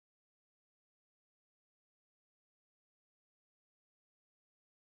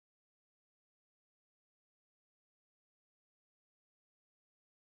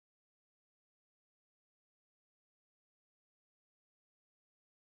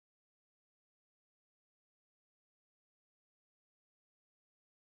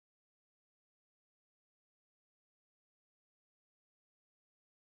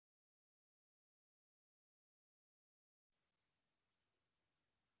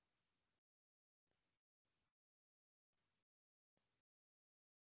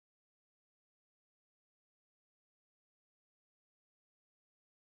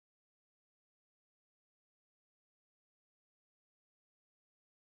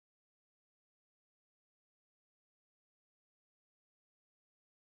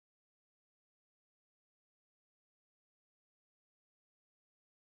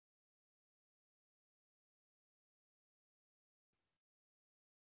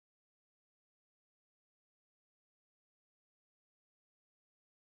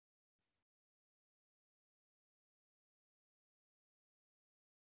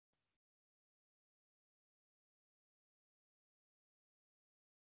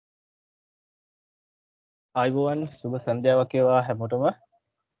ආයිබෝවන් සුබ සන්ධ්‍යාවක් වේවා හැමෝටම.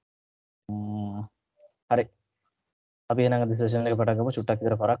 හරි. අපි එහෙනම් අද සෙෂන් එක පටන් ගමු. චුට්ටක්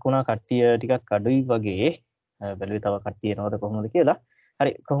විතර පරක් වුණා. කට්ටිය ටිකක් අඩුයි වගේ. බැලුවේ තව කට්ටිය එනවද කොහොමද කියලා.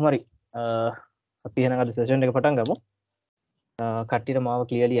 හරි කොහොම හරි අපි එහෙනම් අද සෙෂන් එක පටන් ගමු. කට්ටියට මාව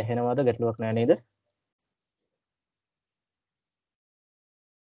ක්ලියර්ලි ඇහෙනවද? ගැටලුවක් නෑ නේද?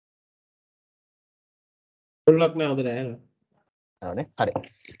 පුළුවක් නෑ හොඳ නෑ. හරි. හරි.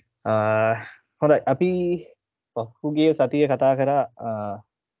 හොඳයි. අපි පහුගිය සතියේ කතා කරා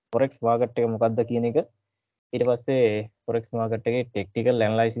forex market එක මොකක්ද කියන එක. ඊට පස්සේ forex market එකේ technical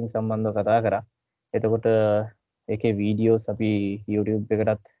analyzing සම්බන්ධව කතා කරා. එතකොට ඒකේ වීඩියෝස් අපි YouTube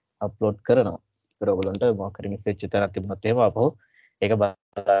එකටත් අප්ලෝඩ් කරනවා. ඒක ඔයගොල්ලන්ට මොකක් හරි මිස් වෙච්ච තරක් තිබුණොත් එහෙම අපහු ඒක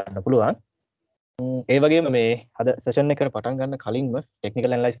බලන්න පුළුවන්. ඒ වගේම මේ අද සෙෂන් එකට පටන් ගන්න කලින්ම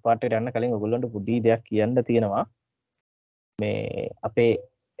ටෙක්නිකල් ඇනලයිස් පාර්ට් එකට යන්න කලින් ඔයගොල්ලන්ට පොඩි දෙයක් කියන්න තියෙනවා. මේ අපේ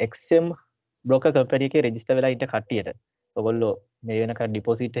XM බ්‍රෝකර් කම්පැනි එකේ රෙජිස්ටර් වෙලා ඉන්න කට්ටියට ඔයගොල්ලෝ මේ වෙනකන්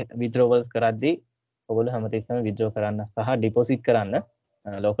ඩිපොසිට් විත්ඩ්‍රෝවල්ස් කරද්දී ඔයගොල්ලෝ හැමතිස්සෙම විත්ඩ්‍රෝ කරන්න සහ ඩිපොසිට් කරන්න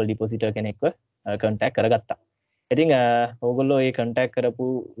ලෝකල් ඩිපොසිටර් කෙනෙක්ව කන්ටැක්ට් කරගත්තා. ඉතින් ඕගොල්ලෝ ඒ කන්ටැක්ට් කරපු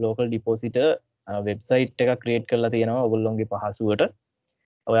ලෝකල් ඩිපොසිටර් වෙබ්සයිට් එකක් ක්‍රියේට් කරලා තියෙනවා ඔයගොල්ලෝගේ පහසුවට.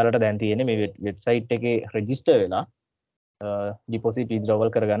 ඔයාලට දැන් තියෙන්නේ මේ වෙබ්සයිට් එකේ රෙජිස්ටර් වෙලා ඩිපොසිට්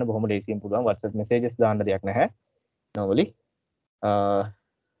විත්ඩ්‍රෝවල් කරගන්න බොහොම ලේසියෙන් පුළුවන්. WhatsApp messages දාන්න දෙයක් නැහැ. normally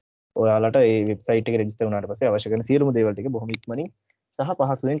ඔයාලට ඒ වෙබ්සයිට් එකේ රෙජිස්ටර් වුණාට පස්සේ අවශ්‍ය කරන සියලුම දේවල් ටික බොහොම ඉක්මනින් සහ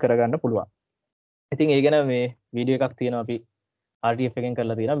පහසුවෙන් කරගන්න පුළුවන්. ඉතින් ඒ ගැන මේ වීඩියෝ එකක් තියෙනවා අපි RTF එකෙන්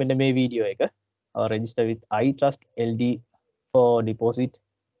කරලා තියෙනවා. මෙන්න මේ වීඩියෝ එක register with iTrust LD for deposit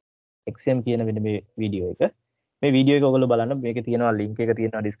XM කියන මෙන්න මේ වීඩියෝ එක. මේ වීඩියෝ එක ඔයගොල්ලෝ බලන්න. මේකේ තියෙනවා link එක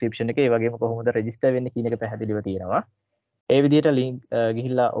තියෙනවා description එකේ. ඒ වගේම කොහොමද register වෙන්නේ කියන එක පැහැදිලිව තියෙනවා. ඒ විදිහට link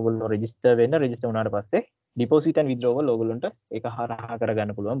ගිහිල්ලා ඔයගොල්ලෝ register වෙන්න. register වුණාට පස්සේ deposit and withdrawal ඔයගොල්ලන්ට ඒක හරහා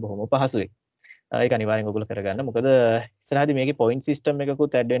කරගන්න පුළුවන් බොහොම පහසුවෙන්. ඒක අනිවාර්යෙන් ඔයගොල්ලෝ කරගන්න. මොකද ඉස්සරහදී මේකේ point system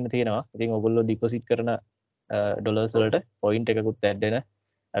එකකුත් add වෙන්න තියෙනවා. ඉතින් ඔයගොල්ලෝ deposit කරන dollars වලට point එකකුත් add වෙන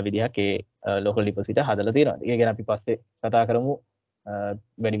විදිහක් ඒ local deposit හදලා තියෙනවා. ඒක ගැන අපි පස්සේ කතා කරමු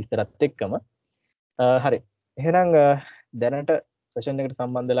වැඩි විස්තරත් එක්කම. හරි. එහෙනම් දැනට සෙෂන් එකට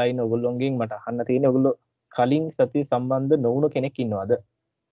සම්බන්ධ වෙලා ඉන්න ඔයගොල්ලෝගෙන් මට අහන්න තියෙන්නේ ඔයගොල්ලෝ කලින් සතිය සම්බන්ධ නොවුණු කෙනෙක් ඉන්නවද?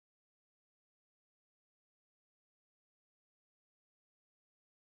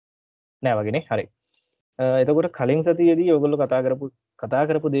 නෑ වගේනේ. හරි. එතකොට කලින් සතියේදී ඔයගොල්ලෝ කතා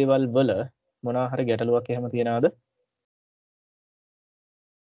කරපු දේවල් වල මොනවා හරි ගැටලුවක් එහෙම තියනවද?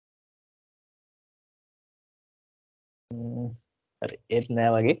 හරි. ඒත් නෑ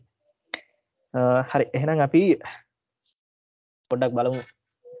වගේ. හරි. එහෙනම් අපි පොඩ්ඩක් බලමු.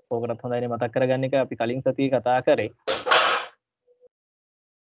 ඕකටත් හොඳයිනේ මතක් කරගන්න එක අපි කලින් සතියේ කතා කරේ.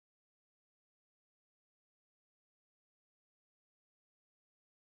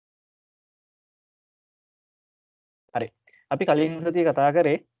 හරි. අපි කලින් සතියේ කතා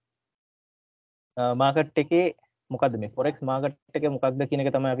කරේ මාකට් එකේ මොකද්ද මේ forex මාකට් එකේ මොකක්ද කියන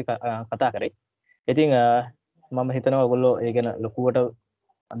එක තමයි අපි කතා කරේ. ඉතින් මම හිතනවා ඔයගොල්ලෝ ඒ ගැන ලොකුවට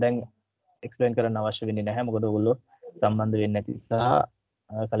දැන් එක්ස්ප්ලেইন කරන්න අවශ්‍ය වෙන්නේ නැහැ. මොකද ඔයගොල්ලෝ සම්බන්ධ වෙන්නේ නැති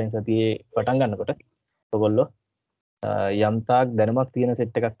සහ කලින් සතියේ පටන් ගන්නකොට ඔයගොල්ලෝ යම්තාක් දැනුමක් තියෙන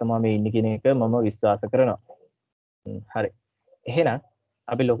සෙට් එකක් තමයි මේ ඉන්නේ කියන එක මම විශ්වාස කරනවා. හරි. එහෙනම්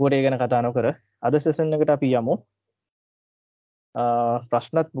අපි ලොකුවට ඒ ගැන කතා නොකර අද සෙෂන් එකට අපි යමු.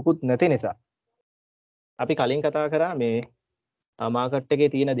 ප්‍රශ්නත් මුකුත් නැති නිසා අපි කලින් කතා කරා මේ මාකට්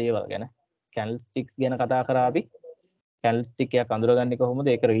එකේ තියෙන දේවල් ගැන. කැන්ඩල්ස්ටික්ස් ගැන කතා කරා අපි. කැන්ඩල්ස්ටික් එකක් අඳුරගන්නේ කොහොමද?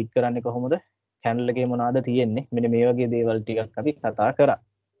 ඒක රීඩ් කරන්නේ කොහොමද? කැන්ඩල් එකේ මොනවද තියෙන්නේ? මෙන්න මේ වගේ දේවල් ටිකක් අපි කතා කරා.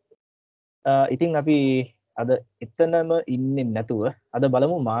 ඉතින් අපි අද එතනම ඉන්නේ නැතුව අද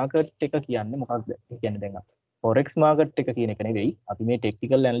බලමු මාකට් එක කියන්නේ මොකක්ද? ඒ කියන්නේ දැන් forex මාකට් එක කියන එක නෙවෙයි. අපි මේ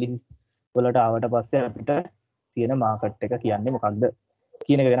ටෙක්නිකල් ඇනලිසිස් වලට ආවට පස්සේ අපිට තියෙන මාකට් එක කියන්නේ මොකක්ද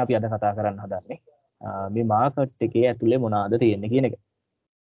කියන එක ගැන අපි අද කතා කරන්න හදන්නේ. මේ මාකට් එකේ ඇතුලේ මොනවද තියෙන්නේ කියන එක.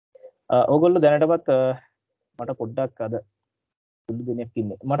 ඕගොල්ලෝ දැනටමත් මට පොඩ්ඩක් අද සුළු දිනයක්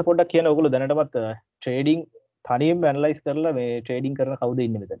ඉන්නේ. මට පොඩ්ඩක් කියන්න ඕගොල්ලෝ දැනටමත් ට්‍රේඩින් තනියම ඇනලයිස් කරලා මේ ට්‍රේඩින් කරන කවුද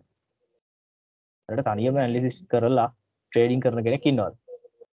ඉන්නේ මෙතන? දැනට තනියම ඇනලිසිස් කරලා ට්‍රේඩින් කරන කෙනෙක් ඉන්නවද?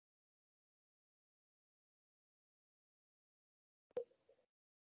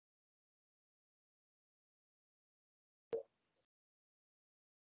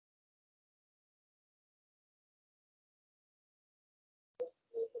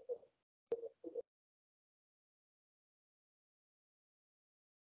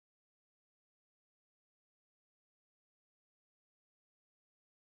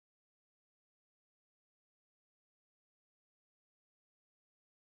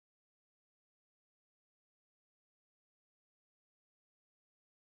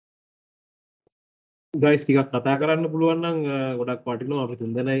 ගයිස් ටිකක් කතා කරන්න පුළුවන් නම් ගොඩක් වටිනවා. අපි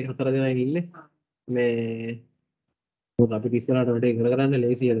 3 දෙනයි 4 දෙනයි ඉන්නේ. මේ මොකද අපිට ඉස්සරහට වැඩේ කරගන්න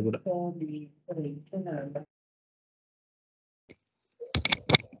ලේසියි එතකොට.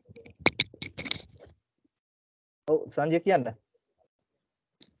 ඔව් සංජය කියන්න.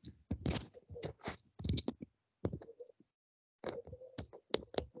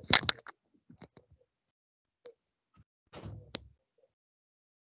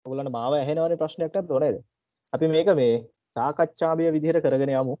 ඔයගොල්ලන්ට මාව ඇහෙනවනේ ප්‍රශ්නයක් නැද්ද නේද? අපි මේක මේ සාකච්ඡාමය විදිහට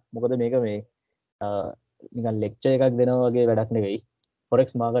කරගෙන යමු. මොකද මේක මේ නිකන් ලෙක්චර් එකක් දෙනවා වගේ වැඩක් නෙවෙයි. forex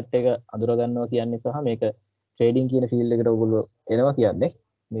market එක අඳුර ගන්නවා කියන්නේ සහ මේක ට්‍රේඩින් කියන ෆීල්ඩ් එකට ඔයගොල්ලෝ එනවා කියන්නේ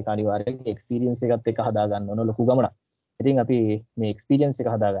මේක අනිවාර්යෙන් එක්ස්පීරියන්ස් එකත් එක්ක හදා ගන්න ඕන ලොකු ගමනක්. ඉතින් අපි මේ එක්ස්පීරියන්ස් එක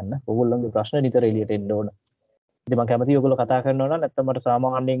හදා ගන්න ඔයගොල්ලන්ගේ ප්‍රශ්න නිතර එළියට එන්න ඕන. ඉතින් මම කැමතියි ඔයගොල්ලෝ කතා කරනවා නම් නැත්නම් මට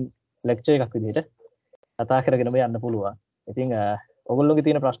සාමාන්‍යයෙන් ලෙක්චර් එකක් විදිහට කතා කරගෙනම යන්න පුළුවන්. ඉතින් ඔයගොල්ලෝගේ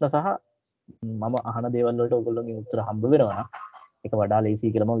තියෙන ප්‍රශ්න සහ මම අහන දේවල් වලට ඔයගොල්ලෝගෙන් උත්තර හම්බ වෙනවා නම් ඒක වඩා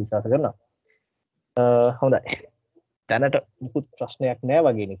ලේසියි කියලා මම විශ්වාස කරනවා. හොඳයි. දැනට මුකුත් ප්‍රශ්නයක් නෑ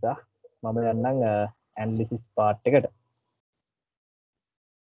වගේ නිසා මම යන්නම් ඇනලිසිස් පාර්ට් එකට.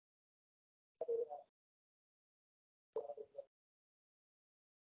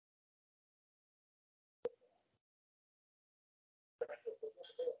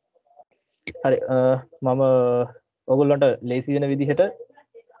 හරි මම ඔයගොල්ලන්ට ලේසි වෙන විදිහට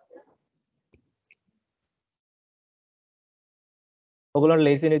ඔයගොල්ලන්ට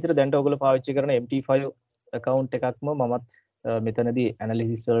ලේසි වෙන විදිහට දැන්ට ඔයගොල්ලෝ පාවිච්චි කරන MT5 account එකක්ම මමත් මෙතනදී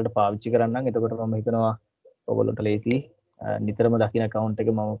ඇනලිසිස් වලට පාවිච්චි කරන්නම්. එතකොට මම හිතනවා ඔයගොල්ලන්ට ලේසි නිතරම දකින්න account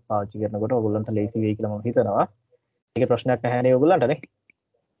එක මම පාවිච්චි කරනකොට ඔයගොල්ලන්ට ලේසි වෙයි කියලා මම හිතනවා. ඒකේ ප්‍රශ්නයක් නැහැ නේ ඔයගොල්ලන්ට නේ?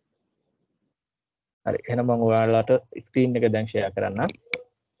 හරි එහෙනම් මම ඔයාලට ස්ක්‍රීන් එක දැන් ෂෙයා කරන්නම්.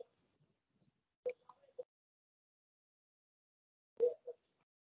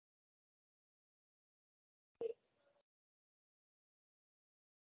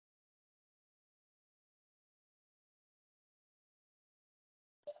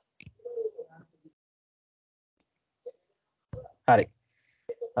 හරි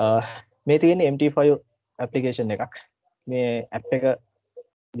මේ තියෙන්නේ MT5 application එකක්. මේ app එක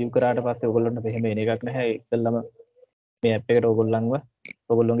view කරාට පස්සේ ඔයගොල්ලන්ට මෙහෙම එන එකක් නැහැ. ඉතින්ලම මේ app එකට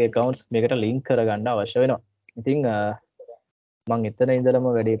ඔයගොල්ලන්ගේ accounts මේකට link කරගන්න අවශ්‍ය වෙනවා. ඉතින් මම එතන ඉඳලම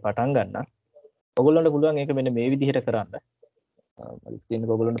වැඩේ පටන් ගන්නම්. ඔයගොල්ලන්ට පුළුවන් ඒක මෙන්න මේ විදිහට කරන්න. මම ස්ක්‍රීන්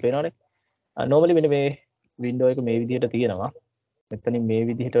එක ඔයගොල්ලන්ට පේනවනේ. normally මෙන්න මේ window එක මේ විදිහට තියෙනවා. මෙතනින් මේ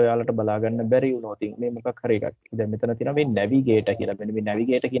විදිහට ඔයාලට බලා ගන්න බැරි වුණොත් මේ මොකක් හරි එකක්. දැන් මෙතන තියෙනවා මේ navigator කියලා. මෙන්න මේ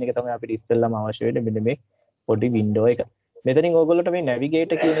navigator කියන එක තමයි අපිට ඉස්සෙල්ලාම අවශ්‍ය වෙන්නේ. මෙන්න මේ පොඩි window එක. මෙතනින් ඔයගොල්ලන්ට මේ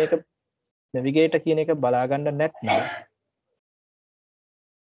navigator කියන එක බලා ගන්න නැත්නම්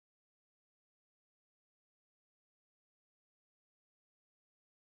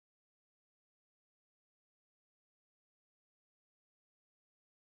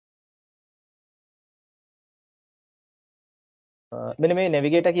මෙන්න මේ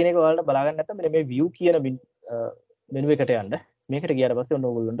navigator කියන එක ඔයාලට බලා ගන්න නැත්නම් මෙන්න මේ view කියන menu එකට යන්න. මේකට ගියාට පස්සේ ඔන්න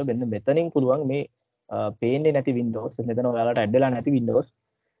ඔයගොල්ලන්ට මෙන්න මෙතනින් පුළුවන් මේ පේන්නේ නැති windows මෙතන ඔයාලට add වෙලා නැති windows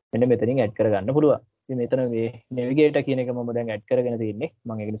මෙන්න මෙතනින් add කරගන්න පුළුවන්. ඉතින් මෙතන මේ navigator කියන එක මම දැන් add කරගෙන තියෙන්නේ.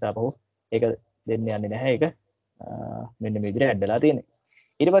 මම ඒක නිසා පහු ඒක දෙන්න යන්නේ නැහැ. ඒක මෙන්න මේ විදිහට add වෙලා තියෙන්නේ.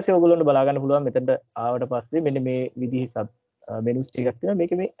 ඊට පස්සේ ඔයගොල්ලන්ට බලා ගන්න පුළුවන් මෙතනට ආවට පස්සේ මෙන්න මේ විදිහේ sub menus ටිකක් තියෙනවා.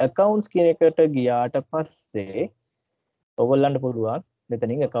 මේකේ මේ accounts කියන එකට ගියාට පස්සේ ඔයගොල්ලන්ට පුළුවන්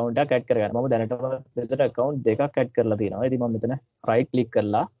මෙතනින් account එකක් add කරගන්න. මම දැනටම මෙතන account දෙකක් add කරලා තියෙනවා. ඉතින් මම මෙතන right click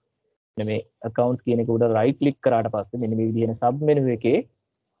කරලා මෙන්න මේ accounts කියන එක උඩ right click කරාට පස්සේ මෙන්න මේ විදිහේ sub menu එකේ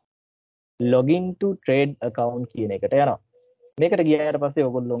login to trade account කියන එකට යනවා. මේකට ගියාට පස්සේ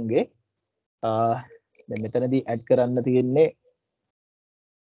ඔයගොල්ලොන්ගේ දැන් මෙතනදී add කරන්න තියෙන්නේ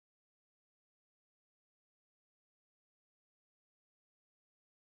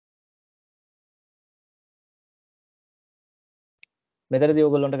මෙතනදී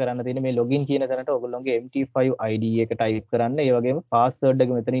ඔයගොල්ලන්ට කරන්න තියෙන්නේ මේ login කියන තැනට ඔයගොල්ලන්ගේ MT5 ID එක type කරන්න. ඒ වගේම password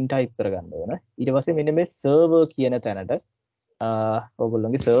එක මෙතනින් type කරගන්න ඕන. ඊට පස්සේ මෙන්න මේ server කියන තැනට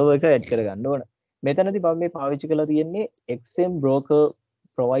ඔයගොල්ලන්ගේ server එක add කරගන්න ඕන. මෙතනදී මම මේ පාවිච්චි කරලා තියෙන්නේ XM broker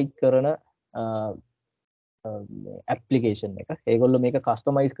provide කරන application එක. ඒගොල්ලෝ මේක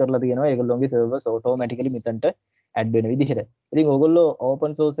customize කරලා තියෙනවා. ඒගොල්ලෝගේ servers automatically මෙතනට add වෙන විදිහට. ඉතින් ඔයගොල්ලෝ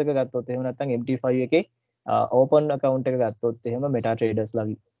open source එක ගත්තොත් එහෙම නැත්නම් MT5 එකේ open account එක ගත්තොත් එහෙම MetaTraders ලා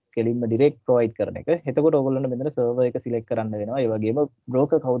කෙලින්ම direct provide කරන එක. එතකොට ඔයගොල්ලන්ට මෙතන server එක select කරන්න වෙනවා. ඒ වගේම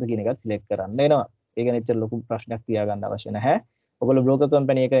broker කවුද කියන එකත් select කරන්න වෙනවා. ඒක නෙච්චර ලොකු ප්‍රශ්නයක් තියාගන්න අවශ්‍ය නැහැ. ඔයගොල්ලෝ broker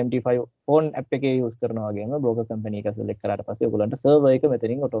company එක MT5 phone app එකේ use කරනවා වගේම broker company එක select කරාට පස්සේ ඔයගොල්ලන්ට server එක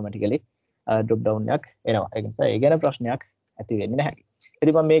මෙතනින් automatically drop down එකක් එනවා. ඒ නිසා ඒ ගැන ප්‍රශ්නයක් ඇති වෙන්නේ නැහැ.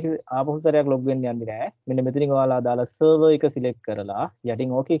 ඉතින් මම මේක ආපහු සැරයක් ලොග් වෙන්න යන්නේ නැහැ. මෙන්න මෙතනින් ඔයාලා දාලා සර්වර් එක සිලෙක්ට් කරලා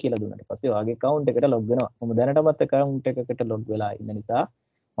යටින් ඕකේ කියලා දුන්නාට පස්සේ ඔයාගේ account එකට log වෙනවා. මම දැනටමත් account එකකට log වෙලා ඉන්න නිසා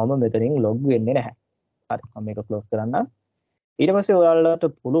මම මෙතනින් log වෙන්නේ නැහැ. හරි මම මේක close කරන්නම්. ඊට පස්සේ ඔයාලට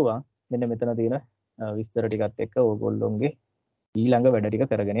පුළුවන් මෙන්න මෙතන තියෙන විස්තර ටිකත් එක්ක ඕගොල්ලොන්ගේ ඊළඟ වැඩ ටික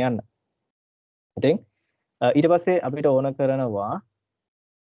කරගෙන යන්න. ඉතින් ඊට පස්සේ අපිට ඕන කරනවා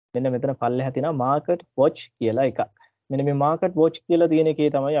මෙන්න මෙතන පල්ලෙහා තියෙනවා market watch කියලා එකක්. මෙන්න මේ market watch කියලා තියෙන එකේ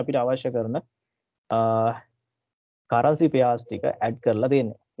තමයි අපිට අවශ්‍ය කරන currency pairs ටික add කරලා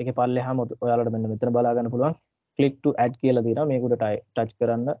තියෙන්නේ. ඒකේ පල්ලෙහාම ඔයාලට මෙන්න මෙතන බලා ගන්න පුළුවන් click to add කියලා තියෙනවා. මේකට touch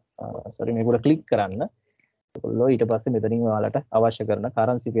කරන්න මේකට click කරන්න. ඔයගොල්ලෝ ඊට පස්සේ මෙතනින් ඔයාලට අවශ්‍ය කරන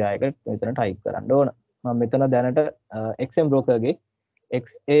currency pair එක මෙතන type කරන්න ඕන. මම මෙතන දැනට XM broker ගේ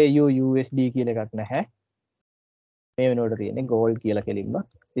XAU USD කියලා එකක් නැහැ. මේ වෙනකොට තියෙන්නේ gold කියලා කෙලින්ම.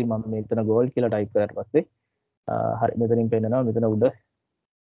 ඉතින් මම මෙතන gold කියලා type කරාට පස්සේ හරි මෙතනින් පෙන්නනවා මෙතන උඩ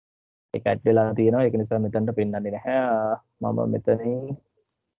ඒක ඇඩ් වෙලා තියෙනවා. ඒක නිසා මෙතනට පෙන්වන්නේ නැහැ. මම මෙතනින්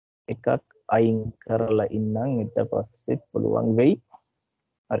එකක් අයින් කරලා ඉන්නම්. ඊට පස්සේ පුළුවන් වෙයි.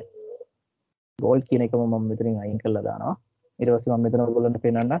 හරි. gold කියන එකම මම මෙතනින් අයින් කරලා දානවා. ඊට පස්සේ මම මෙතන ඔයගොල්ලන්ට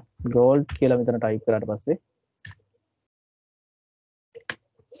පෙන්නන්න gold කියලා මෙතන type කරාට පස්සේ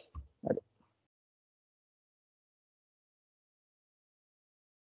හරි.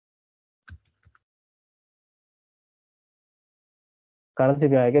 currency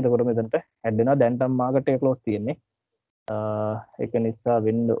pair එක එතකොට මෙතනට add වෙනවා. දැන් තම market එක close තියෙන්නේ. ඒක නිසා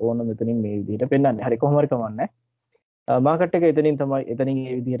වෙන්න ඕන මෙතනින් මේ විදිහට පෙන්වන්නේ. හරි කොහොම හරි කමන්නේ. market එක එතනින් තමයි එතනින්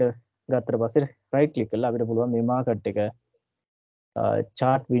මේ විදිහට ගත්තට පස්සේ right click කරලා අපිට පුළුවන් මේ market එක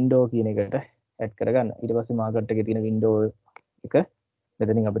chart window කියන එකට add කරගන්න. ඊට පස්සේ market එකේ තියෙන window එක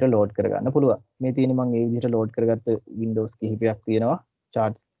මෙතනින් අපිට load කරගන්න පුළුවන්. මේ තියෙන මම මේ විදිහට load කරගත්ත windows කිහිපයක් තියෙනවා.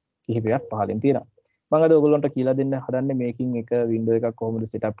 chart කිහිපයක් පහලින් තියෙනවා. මම අද ඔයගොල්ලන්ට කියලා දෙන්න හදන්නේ මේකින් එක window එකක් කොහොමද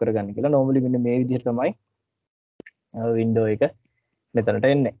setup කරගන්නේ කියලා. normally මෙන්න මේ විදිහට තමයි window එක මෙතනට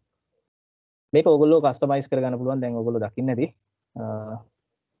එන්නේ. මේක ඔයගොල්ලෝ customize කරගන්න පුළුවන්. දැන් ඔයගොල්ලෝ දකින්න ඇති.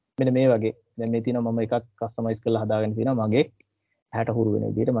 මෙන්න මේ වගේ. දැන් මේ තියෙනවා මම එකක් customize කරලා හදාගෙන තියෙනවා මගේ ඇහැට හුරු වෙන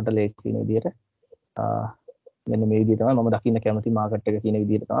විදිහට මට ලේසි වෙන විදිහට. මෙන්න මේ විදිහ තමයි මම දකින්න කැමති market එක කියන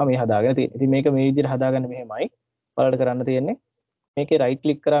විදිහට තමයි මේ හදාගෙන තියෙන්නේ. ඉතින් මේක මේ විදිහට හදාගන්න මෙහෙමයි. ඔයාලට කරන්න තියෙන්නේ මේකේ right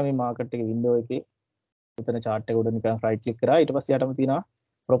click කරා මේ market එකේ window එකේ මෙතන chart එක උඩ නිකන් right click කරා ඊට පස්සේ යටම තියෙනවා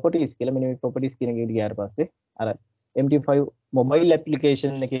properties කියලා. මෙන්න මේ properties කියන එකට ගියාට පස්සේ අර MT5 mobile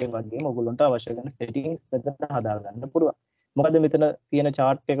application එකේ වගේම ඔයගොල්ලන්ට අවශ්‍ය කරන settings මෙතන හදාගන්න පුළුවන්. මොකද මෙතන තියෙන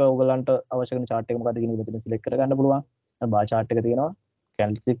chart එක ඔයගොල්ලන්ට අවශ්‍ය කරන chart එක මොකද්ද කියන එක මෙතන select කරගන්න පුළුවන්. bar chart එක තියෙනවා,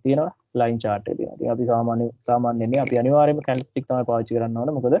 candlestick තියෙනවා, line chart එක තියෙනවා. ඉතින් අපි සාමාන්‍යයෙන් අපි අනිවාර්යයෙන්ම candlestick තමයි පාවිච්චි කරන්න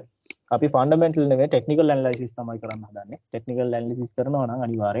ඕනේ. මොකද අපි fundamental නෙවෙයි technical analysis තමයි කරන්න හදන්නේ. technical analysis කරනවා නම්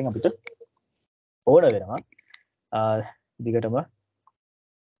අනිවාර්යෙන් අපිට ඕන වෙනවා දිගටම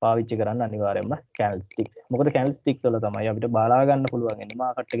පාවිච්චි කරන්න අනිවාර්යයෙන්ම candlesticks. මොකද candlesticks වල තමයි අපිට බලා ගන්න පුළුවන් ඉන්නේ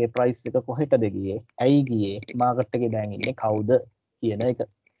market එකේ price එක කොහෙටද ගියේ, ඇයි ගියේ, market එකේ දැන් ඉන්නේ කවුද කියන එක.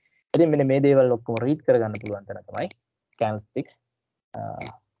 ඉතින් මෙන්න මේ දේවල් ඔක්කොම read කරගන්න පුළුවන් තැන තමයි candlestick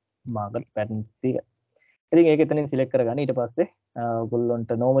market patterns ටික. ඉතින් ඒක එතනින් select කරගන්න. ඊට පස්සේ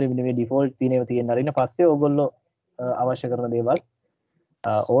ඔයගොල්ලන්ට normally මෙන්න මේ default තියෙනවා තියෙන අරින්න පස්සේ ඔයගොල්ලෝ අවශ්‍ය කරන දේවල්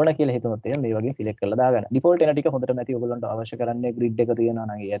ඕන කියලා හිතුනොත් එහෙනම් මේ වගේ සිලෙක්ට් කරලා දාගන්න. ඩිෆෝල්ට් එන ටික හොඳටම ඇති. ඔයගොල්ලන්ට අවශ්‍ය කරන්නේ grid එක තියෙනවා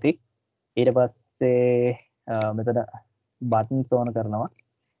නම් ඒ ඇති. ඊට පස්සේ මෙතන buttons ඕන කරනවා.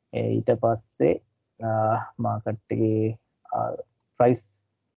 ඊට පස්සේ market එකේ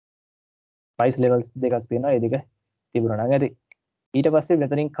price levels දෙකක් තියෙනවා. ඒ දෙක තිබුණා නම් ඇති. ඊට පස්සේ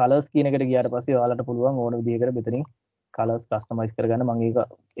මෙතනින් colors කියන එකට ගියාට පස්සේ ඔයාලට පුළුවන් ඕන විදිහකට මෙතනින් colors customize කරගන්න. මම ඒක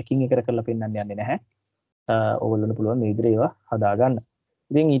එකින් එකට කරලා පෙන්නන්න යන්නේ නැහැ. ඔයගොල්ලන්ට පුළුවන් මේ විදිහට ඒවා හදාගන්න.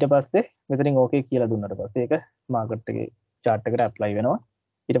 ඉතින් ඊට පස්සේ මෙතනින් ඕකේ කියලා දුන්නාට පස්සේ ඒක මාකට් එකේ chart එකට apply වෙනවා.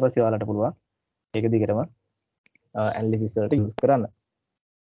 ඊට පස්සේ ඔයාලට පුළුවන් ඒක දිගටම analysis වලට use කරන්න.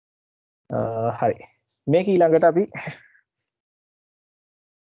 හරි. මේක ඊළඟට අපි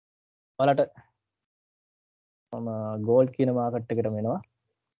ඔයාලට මම gold කියන මාකට් එකටම එනවා.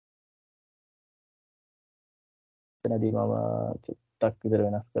 එතනදී මම චුට්ටක් විතර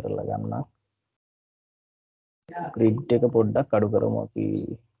වෙනස් කරලා ගන්නම්. grid එක පොඩ්ඩක් අඩු කරමු අපි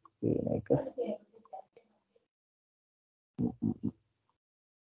කියන එක.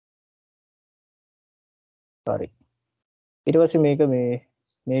 හරි. ඊට පස්සේ මේක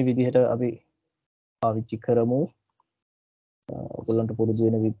මේ විදිහට අපි පාවිච්චි කරමු. ඔයගොල්ලන්ට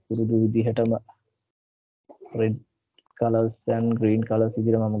පුරුදු විදිහටම red colors and green colors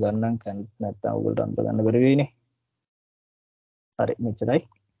විදිහට මම ගන්නම්. නැත්නම් ඔයගොල්ලන්ට අඳ ගන්න බැරි වෙයිනේ. හරි මෙච්චරයි.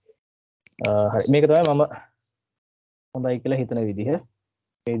 හරි මේක තමයි මම හොඳයි කියලා හිතන විදිහ.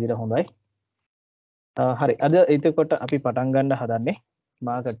 මේ විදිහට හොඳයි. හරි අද එතකොට අපි පටන් ගන්න හදන්නේ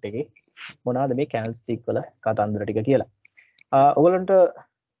මාකට් එකේ මොනවද මේ කැන්ඩල්ස්ටික් වල කතන්දර ටික කියලා. ඔයගලන්ට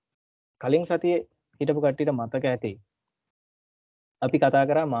කලින් සතියේ හිටපු කට්ටියට මතක ඇති. අපි කතා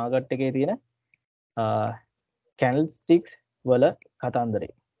කරා මාකට් එකේ තියෙන කැන්ඩල්ස්ටික්ස් වල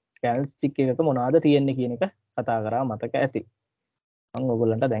කතන්දරේ. කැන්ඩල්ස්ටික් එකක මොනවද තියෙන්නේ කියන එක කතා කරා මතක ඇති. මම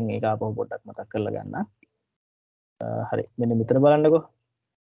ඔයගලන්ට දැන් ඒක ආපහු පොඩ්ඩක් මතක් කරලා ගන්නම්. හරි මෙන්න මෙතන බලන්නකෝ.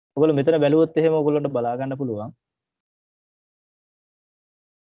 ඔයගොල්ලෝ මෙතන බැලුවොත් එහෙම ඔයගොල්ලන්ට බලා ගන්න පුළුවන්.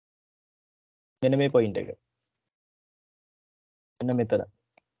 මෙන්න මේ පොයින්ට් එක. මෙන්න මෙතන.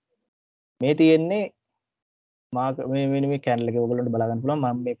 මේ තියෙන්නේ මෙන්න මේ කැන්ඩල් එක ඔයගොල්ලන්ට බලා ගන්න පුළුවන්.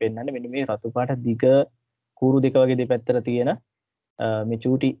 මම මේ පෙන්නන්නේ මෙන්න මේ රතු පාට දිග කූරු දෙක වගේ දෙපැත්තට තියෙන මේ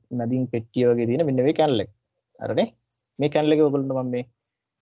චූටි නදින් පෙට්ටිය වගේ තියෙන මෙන්න මේ කැන්ඩල් එක. හරිනේ? මේ කැන්ඩල් එක ඔයගොල්ලන්ට මම මේ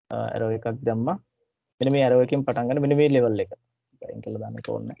ඇරෝ එකක් දැම්මා. මෙන්න මේ ඇරෝ එකෙන් පටන් ගන්න මෙන්න මේ ලෙවල් එක. අයින් කරලා දාන්න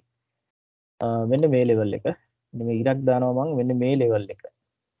ඕනේ. මෙන්න මේ ලෙවල් එක. මෙන්න මේ ඉරක් දානවා මම මෙන්න මේ ලෙවල් එක.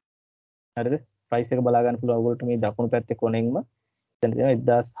 හරිද? ප්‍රයිස් එක බලා ගන්න පුළුවන් ඔයගොල්ලන්ට මේ දකුණු පැත්තේ කොනෙන්ම දැන්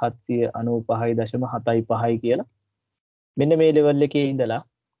තියෙනවා 1795.75 කියලා. මෙන්න මේ ලෙවල් එකේ ඉඳලා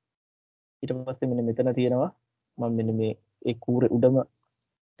ඊට පස්සේ මෙන්න මෙතන තියෙනවා මම මෙන්න මේ ඒ කූරේ උඩම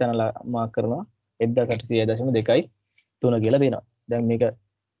තැනලා මාක් කරනවා 1800.2 3 කියලා දෙනවා. දැන් මේක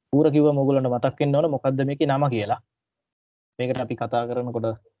කූර කිව්වම ඔයගොල්ලන්ට මතක් වෙන්න ඕන මොකද්ද මේකේ නම කියලා. මේකට අපි කතා කරනකොට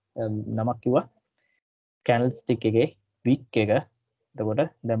නමක් කිව්වා කැන්ඩල්ස්ටික් එකේ වික් එක. එතකොට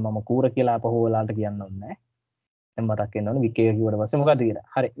දැන් මම කූර කියලා අපහුව ඔයාලට කියන්න ඕනේ නැහැ. දැන් මතක් වෙන්න ඕනේ වික් එක කිව්වට පස්සේ මොකද්ද කියලා.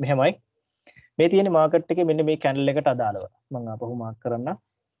 හරි මෙහෙමයි. මේ තියෙන මාකට් එකේ මෙන්න මේ කැන්ඩල් එකට අදාළව මම අපහුව මාක් කරන්න.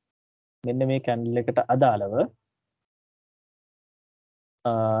 මෙන්න මේ කැන්ඩල් එකට අදාළව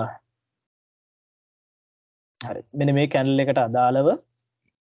හරි මෙන්න මේ කැන්ඩල් එකට අදාළව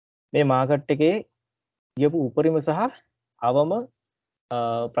මේ මාකට් එකේ ගියපු උපරිම සහ අවම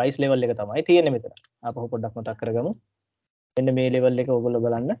ප්‍රයිස් ලෙවල් එක තමයි තියෙන්නේ මෙතන. අපහු පොඩ්ඩක් මතක් කරගමු. මෙන්න මේ ලෙවල් එක ඔයගොල්ලෝ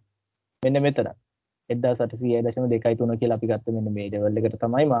බලන්න. මෙන්න මෙතන 1800.23 කියලා අපි ගත්ත මෙන්න මේ ලෙවල් එකට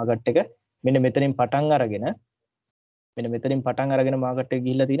තමයි මාකට් එක මෙන්න මෙතනින් පටන් අරගෙන මාකට් එක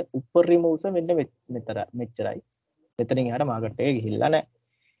ගිහිල්ලා තියෙන උපරිම උස මෙන්න මෙච්චරයි. මෙතනින් එහාට මාකට් එක ගිහිල්ලා නැහැ.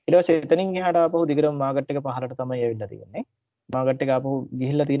 ඊට පස්සේ එතනින් එහාට ආපහු දිගටම මාකට් එක පහළට තමයි ඇවිල්ලා තියෙන්නේ. මාකට් එක ආපහු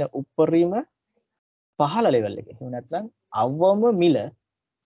ගිහිල්ලා තියෙන උපරිම පහළ ලෙවල් එකේ. එහෙම නැත්නම් අවම මිල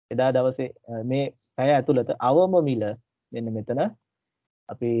එදා දවසේ මේ පැය ඇතුළත අවම මිල මෙන්න මෙතන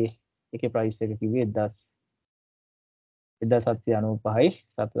අපි එකේ ප්‍රයිස් එක කිව්වේ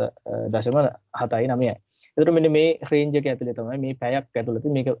 1795.7.79. එතකොට මෙන්න මේ රේන්ජ් එක ඇතුලේ තමයි මේ පැයක් ඇතුළත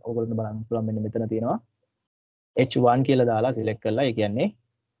මේක ඔයගොල්ලන්ට බලන්න පුළුවන් මෙන්න මෙතන තියෙනවා H1 කියලා දාලා සිලෙක්ට් කරලා ඒ කියන්නේ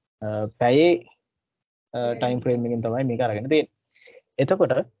පැයේ ටයිම් ෆ්‍රේම් එකෙන් තමයි මේක අරගෙන තියෙන්නේ.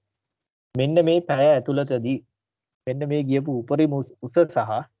 එතකොට මෙන්න මේ පැය ඇතුළතදී මෙන්න මේ ගියපු උපරිම උස සහ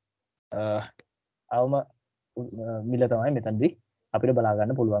අවම මිල තමයි මෙතනදී අපිට බලා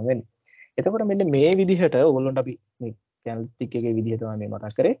ගන්න පුළුවන් වෙන්නේ. එතකොට මෙන්න මේ විදිහට ඔයගොල්ලන්ට අපි මේ කැන්ඩල්ස්ටික් එකේ විදිහ තමයි මේ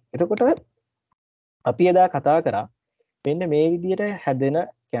මතක් කරේ. එතකොට අපි එදා කතා කරා මෙන්න මේ විදිහට හැදෙන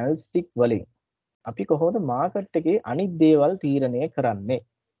කැන්ඩල්ස්ටික් වලින් අපි කොහොමද මාකට් එකේ අනිත් දේවල් තීරණය කරන්නේ?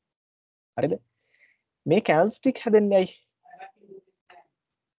 හරිද? මේ කැන්ඩල්ස්ටික් හැදෙන්නේ ඇයි?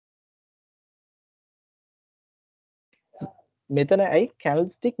 මෙතන ඇයි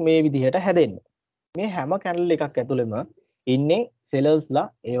කැන්ඩල්ස්ටික් මේ විදිහට හැදෙන්නේ? මේ හැම කැන්ඩල් එකක් ඇතුළෙම ඉන්නේ සෙලර්ස්ලා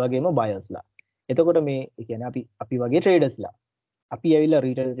ඒ වගේම බයර්ස්ලා. එතකොට මේ කියන්නේ අපි වගේ ට්‍රේඩර්ස්ලා. අපි ඇවිල්ලා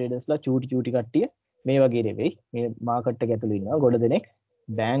රීටේල් ට්‍රේඩර්ස්ලා චූටි කට්ටිය මේ වගේ නෙවෙයි. මේ මාකට් එක ඇතුළේ ඉන්නවා ගොඩ දෙනෙක්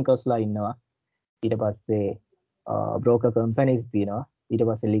බැංකර්ස්ලා ඉන්නවා. ඊට පස්සේ බ්‍රෝකර් කම්පැනිස් තියෙනවා. ඊට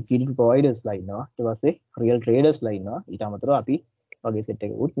පස්සේ ලික්විඩිටි ප්‍රොවයිඩර්ස්ලා ඉන්නවා. ඊට පස්සේ රියල් ට්‍රේඩර්ස්ලා ඉන්නවා. ඊට අමතරව අපි වගේ සෙට්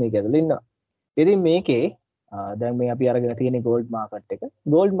එකකුත් මේක ඇතුළේ ඉන්නවා. ඉතින් මේකේ දැන් මේ අපි අරගෙන තියෙන ගෝල්ඩ් මාකට් එක.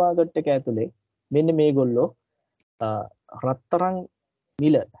 ගෝල්ඩ් මාකට් එක ඇතුලේ මෙන්න මේගොල්ලෝ රත්තරන්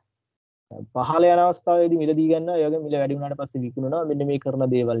මිල පහළ යන අවස්ථාවේදී මිල දී ගන්නවා. ඒ වගේ මිල වැඩි වුණාට පස්සේ විකුණනවා. මෙන්න මේ කරන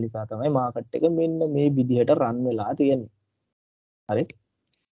දේවල් නිසා තමයි මාකට් එක මෙන්න මේ විදිහට රන් වෙලා තියෙන්නේ. හරි.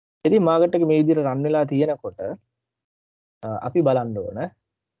 ඉතින් මාකට් එක මේ විදිහට රන් වෙලා තියෙනකොට අපි බලන්න ඕන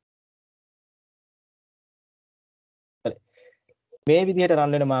මේ විදිහට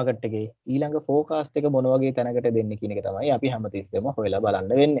රන් වෙන මාකට් එකේ ඊළඟ ෆෝකාස්ට් එක මොන වගේ තැනකට දෙන්නේ කියන එක තමයි අපි හැමතිස්සෙම හොයලා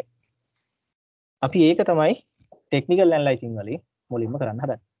බලන්න වෙන්නේ. අපි ඒක තමයි ටෙක්නිකල් ඇනලයිසිස් වලින් මුලින්ම කරන්න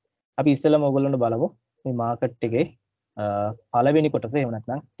හදන්නේ. අපි ඉස්සෙල්ලාම ඔයගොල්ලන්ට බලමු මේ මාකට් එකේ පළවෙනි කොටස එහෙම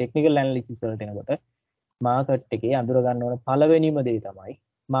නැත්නම් ටෙක්නිකල් ඇනලිසිස් වලට එනකොට මාකට් එකේ අඳුර ගන්න ඕන පළවෙනිම දේ තමයි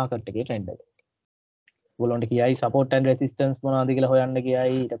මාකට් එකේ ට්‍රෙන්ඩ් එක. ඔයගොල්ලන්ට කියයි සපෝට් ඇන්ඩ් රෙසිස්ටන්ස් මොනවද කියලා හොයන්න කියයි.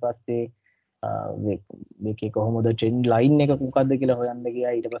 ඊට පස්සේ මේකේ කොහොමද ට්‍රෙන්ඩ් ලයින් එක මොකක්ද කියලා හොයන්න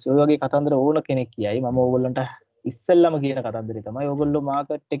කියයි. ඊට පස්සේ ඔය වගේ කතන්දර ඕන කෙනෙක් කියයි. මම ඕගොල්ලන්ට ඉස්සෙල්ලම කියන කතන්දරේ තමයි ඔයගොල්ලෝ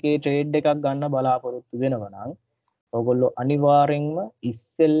මාකට් එකේ ට්‍රේඩ් එකක් ගන්න බලාපොරොත්තු වෙනවා නම් ඔයගොල්ලෝ අනිවාර්යෙන්ම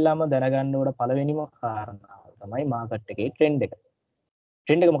ඉස්සෙල්ලම දැනගන්න ඕන පළවෙනිම කාරණාව තමයි මාකට් එකේ ට්‍රෙන්ඩ් එක.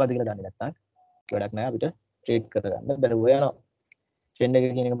 ට්‍රෙන්ඩ් එක මොකක්ද කියලා දන්නේ නැත්නම් වැඩක් නැහැ අපිට ට්‍රේඩ් කරගන්න බැරුව යනවා. ට්‍රෙන්ඩ් එක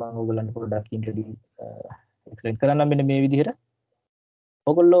කියන එක මම ඔයගොල්ලන්ට පොඩ්ඩක් ඉන්ට්‍රොඩියුස් එක්ස්ප්ලেইন කරන්නම් මෙන්න මේ විදිහට.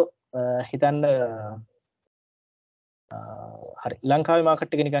 ඔයගොල්ලෝ හිතන්න හරි ලංකාවේ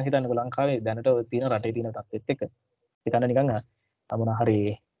මාකට් එක නිකන් හිතන්නකෝ ලංකාවේ දැනට තියෙන රටේ තියෙන තත්ත්වෙත් එක්ක හිතන්න නිකන් මොනවා හරි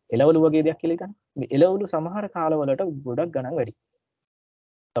එළවලු වගේ දෙයක් කියලා හිතන්න. මේ එළවලු සමහර කාලවලට ගොඩක් ගණන් වැඩි.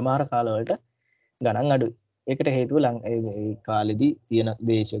 සමහර කාලවලට ගණන් අඩුයි. ඒකට හේතුව ඒ කාලෙදී තියෙන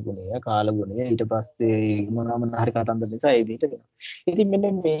දේශගුණය, කාලගුණය ඊට පස්සේ මොනවාම හරි කතන්දර නිසා ඒ විදිහට වෙනවා. ඉතින්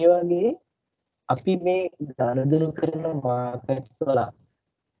මෙන්න මේ වගේ අපි මේ දරදුරු කරන මාකට්ස් වල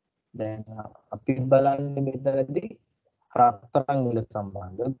දැන් අපි බලන්නේ මෙතනදී රත්තරන් වල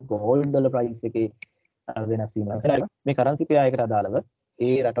සම්බන්ධ ගෝල්ඩ් වල ප්‍රයිස් එකේ වෙනස් වීම මේ කරන්සි පෙයායකට අදාළව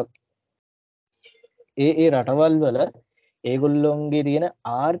ඒ රටවල් වල ඒගොල්ලොන්ගේ තියෙන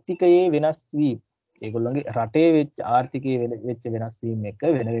ආර්ථිකයේ වෙනස් වීම ඒගොල්ලොන්ගේ රටේ වෙච්ච ආර්ථිකයේ වෙච්ච වෙනස් වීම එක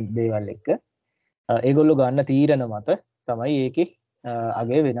වෙන දේවල් එක්ක ඒගොල්ලෝ ගන්න තීරණ මත තමයි ඒකේ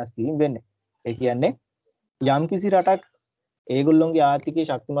අගේ වෙනස් වීම වෙන්නේ. ඒ කියන්නේ යම්කිසි රටක් ඒගොල්ලොන්ගේ ආර්ථිකය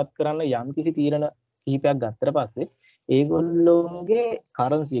ශක්තිමත් කරන්න යම්කිසි තීරණ කිහිපයක් ගත්තට පස්සේ ඒගොල්ලොන්ගේ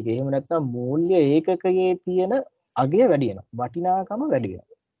කරන්සි එක එහෙම නැත්නම් මූල්‍ය ඒකකයේ තියෙන අගය වැඩි වෙනවා. වටිනාකම වැඩි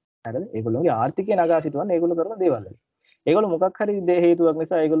වෙනවා. හරිද? ඒගොල්ලොන්ගේ ආර්ථිකය නගා සිටවන්න ඒගොල්ලෝ කරන දේවල් වල. ඒගොල්ලෝ මොකක් හරි හේතුවක්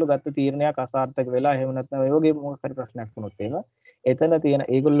නිසා ඒගොල්ලෝ ගත්ත තීරණයක් අසාර්ථක වෙලා එහෙම නැත්නම් ඒ වගේ මොකක් හරි ප්‍රශ්නයක් වුණොත් එහෙම එතන තියෙන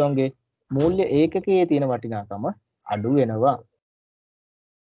ඒගොල්ලොන්ගේ මූල්‍ය ඒකකයේ තියෙන වටිනාකම අඩු වෙනවා.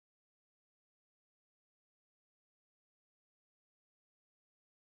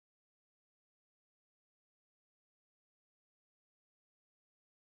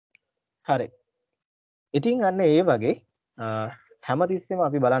 හරි. ඉතින් අන්න ඒ වගේ හැමතිස්සෙම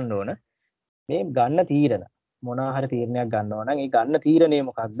අපි බලන්න ඕන මේ ගන්න තීරණ මොනවා හරි තීරණයක් ගන්නවා නම් ඒ ගන්න තීරණය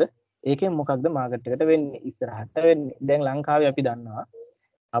මොකක්ද? ඒකෙන් මොකක්ද මාකට් එකට වෙන්නේ ඉස්සරහට වෙන්නේ? දැන් ලංකාවේ අපි දන්නවා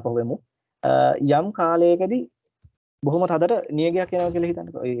අපහු වෙමු යම් කාලයකදී බොහොම තදට නියගයක් එනවා කියලා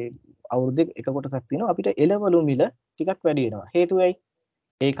හිතන්නකෝ. ඒ අවුරුද්දේ එක කොටසක් තියෙනවා අපිට එළවලු මිල ටිකක් වැඩි වෙනවා. හේතුව ඇයි?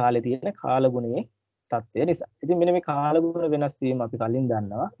 ඒ කාලේ තියෙන කාලගුණයේ තත්ත්වය නිසා. ඉතින් මෙන්න මේ කාලගුණ වෙනස් වීම අපි කලින්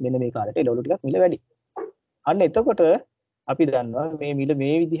දන්නවා. මෙන්න මේ කාලේට එළවලු ටිකක් මිල වැඩි. අන්න එතකොට අපි දන්නවා මේ මිල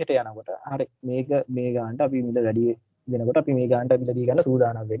මේ විදිහට යනකොට හරි මේක මේ ගානට අපි මිල වැඩි වෙනකොට අපි මේ ගානට මිල දී ගන්න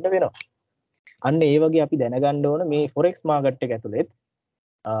සූදානම් වෙන්න වෙනවා. අන්න ඒ වගේ අපි දැනගන්න ඕන මේ ෆොරෙක්ස් මාකට් එක ඇතුළේ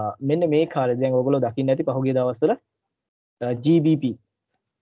මෙන්න මේ කාලේ දැන් ඔයගොල්ලෝ දකින්න ඇති පහුගිය දවස්වල GBP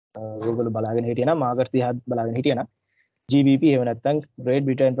ඔයගොල්ලෝ බලාගෙන හිටියනම් මාකට් දිහා බලාගෙන හිටියනම් GBP එහෙම නැත්නම් Great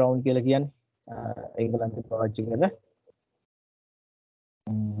Britain Pound කියලා කියන්නේ ඒගොල්ලන්ට පාවිච්චි කරන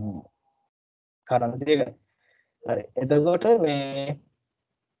කරන්සි එක. හරි. එතකොට මේ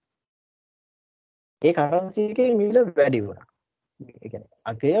ඒ කරන්සි එකේ මිල වැඩි වුණා. ඒ කියන්නේ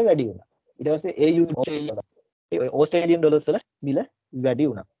අගය වැඩි වුණා. ඊට පස්සේ ඒ ඕස්ට්‍රේලියන් ඩොලර්ස් වල මිල වැඩි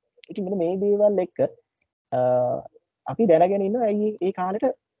වුණා. ඉතින් මෙන්න මේ දේවල් එක්ක අපි දැනගෙන ඉන්නවා ඇයි ඒ කාලෙට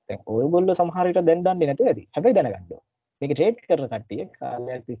දැන් ඔයගොල්ලෝ සමහර විට දැන් දන්නේ නැතුව ඇති. හැබැයි දැනගන්න ඕනේ. මේක ට්‍රේඩ් කරන කට්ටිය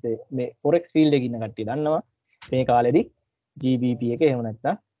කාලයක් තිස්සේ මේ ෆොරෙක්ස් ෆීල්ඩ් එකේ ඉන්න කට්ටිය දන්නවා මේ කාලෙදි GBP එක එහෙම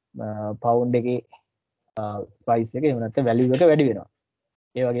නැත්නම් පවුන්ඩ් එකේ ප්‍රයිස් එක එහෙම නැත්නම් වැලියු එක වැඩි වෙනවා.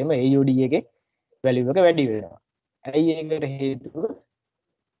 ඒ වගේම AUD එකේ වැලියු එක වැඩි වෙනවා. ඇයි ඒකට හේතුව?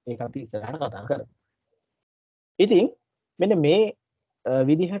 ඒක අපි ඉස්සරහට කතා කරමු. ඉතින් මෙන්න මේ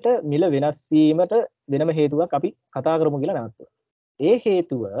විදිහට මිල වෙනස් වීමට වෙනම හේතුවක් අපි කතා කරමු කියලා නැවතුණා. ඒ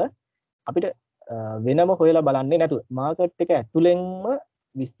හේතුව අපිට වෙනම හොයලා බලන්නේ නැතුව මාකට් එක ඇතුළෙන්ම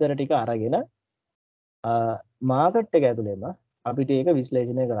විස්තර ටික අරගෙන මාකට් එක ඇතුළෙන්ම අපිට ඒක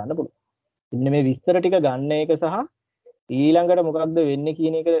විශ්ලේෂණය කරන්න පුළුවන්. ඉන්න මේ විස්තර ටික ගන්න එක සහ ඊළඟට මොකක්ද වෙන්නේ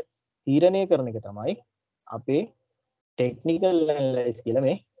කියන එක තීරණය කරන එක තමයි අපේ ටෙක්නිකල් ඇනලයිස් කියලා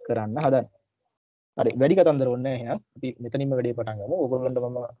මේ කරන්න හදන්නේ. හරි වැඩි කතන්දර ඕනේ නැහැ එහෙනම් අපි මෙතනින්ම වැඩේ පටන් ගමු. ඕගොල්ලන්ට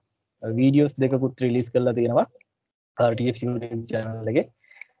මම වීඩියෝස් දෙකකුත් රිලීස් කරලා තියෙනවා RTF YouTube channel එකේ.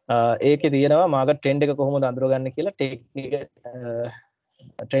 ඒකේ තියෙනවා මාකට් ට්‍රෙන්ඩ් එක කොහොමද අඳුරගන්නේ කියලා ටෙක්නිකල්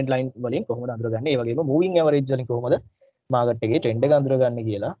ට්‍රෙන්ඩ් ලයින් වලින් කොහොමද අඳුරගන්නේ? ඒ වගේම මූවිං ඇවරේජ් වලින් කොහොමද මාකට් එකේ ට්‍රෙන්ඩ් එක අඳුරගන්නේ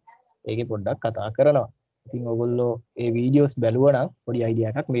කියලා ඒකේ පොඩ්ඩක් කතා කරනවා. ඉතින් ඔයගොල්ලෝ ඒ වීඩියෝස් බැලුවා නම් පොඩි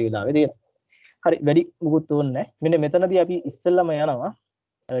අයිඩියා එකක් මේ වෙලාවේ දෙන්න. හරි වැඩි මුකුත් ඕනේ නැහැ. මෙන්න මෙතනදී අපි ඉස්සෙල්ලම යනවා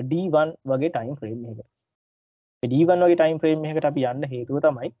D1 වගේ ටයිම් ෆ්‍රේම් එකකට. මේ D1 වගේ ටයිම් ෆ්‍රේම් එකකට අපි යන්න හේතුව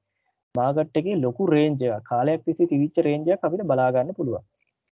තමයි මාකට් එකේ ලොකු රේන්ජ් එකක් කාලයක් තිස්සේ තිබිච්ච රේන්ජ් එකක් අපිට බලා ගන්න පුළුවන්.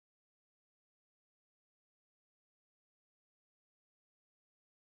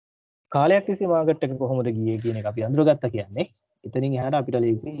 කාලයක් තිස්සේ මාකට් එක කොහොමද ගියේ කියන එක අපි අඳුරගත්තා කියන්නේ එතනින් එහාට අපිට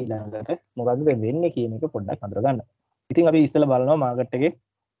ලේසි ඊළඟට මොකද්ද වෙන්නේ කියන එක පොඩ්ඩක් අඳුර ගන්න. ඉතින් අපි ඉස්සෙල්ලා බලනවා මාකට් එකේ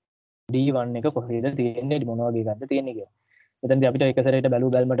D1 එක කොහෙද තියෙන්නේ මොන වගේ එකක්ද තියෙන්නේ කියලා. එතනදී අපිට එක සැරේට බැලු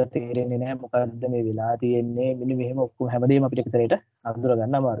බැලමට තේරෙන්නේ නැහැ මොකද්ද මේ වෙලා තියෙන්නේ. මෙන්න මෙහෙම ඔක්කොම හැමදේම අපිට එක සැරේට අඳුර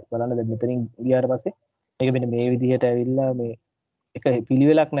ගන්න අමාරුයි. බලන්න දැන් මෙතනින් ගියාට පස්සේ මේක මෙන්න මේ විදිහට ඇවිල්ලා මේ එක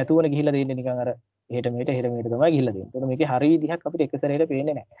පිළිවෙලක් නැතුවනේ ගිහිල්ලා තියෙන්නේ නිකන් අර එහෙට මෙහෙට තමයි ගිහිල්ලා තියෙන්නේ. ඒතකොට මේකේ හරිය විදිහක් අපිට එක සැරේට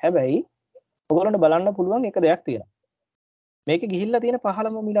පේන්නේ නැහැ. හැබැයි ඔයගොල්ලන්ට බලන්න පුළුවන් එක දෙයක් තියෙනවා. මේකේ ගිහිල්ලා තියෙන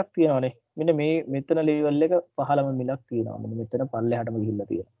 15ම මිලක් තියෙනවානේ. මෙන්න මේ මෙතන ලෙවල් එක 15ම මිලක් තියෙනවා. මෙන්න මෙතන පල්ලෙහාටම ගිහිල්ලා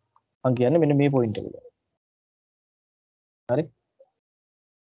තියෙනවා. මම කියන්නේ මෙන්න මේ පොයින්ට් එක. හරි.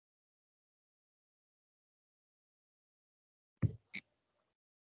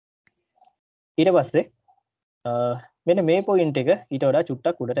 ඊට පස්සේ මෙන්න මේ පොයින්ට් එක ඊට වඩා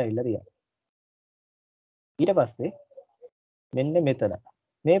චුට්ටක් උඩට ඇවිල්ලා තියෙනවා. ඊට පස්සේ මෙන්න මෙතන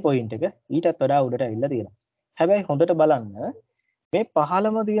මේ පොයින්ට් එක ඊටත් වඩා උඩට ඇවිල්ලා තියෙනවා. හැබැයි හොඳට බලන්න මේ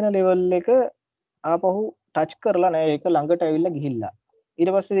 15ම තියෙන ලෙවල් එක ආපහු ටච් කරලා නැහැ. ඒක ළඟට ඇවිල්ලා ගිහිල්ලා.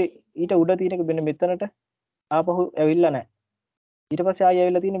 ඊට පස්සේ ඊට උඩ තියෙන එක මෙන්න මෙතනට ආපහු ඇවිල්ලා නැහැ. ඊට පස්සේ ආයෙ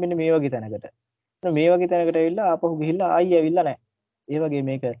ඇවිල්ලා තියෙන්නේ මෙන්න මේ වගේ තැනකට. මේ වගේ තැනකට ඇවිල්ලා ආපහු ගිහිල්ලා ආයෙ ඇවිල්ලා නැහැ. ඒ වගේ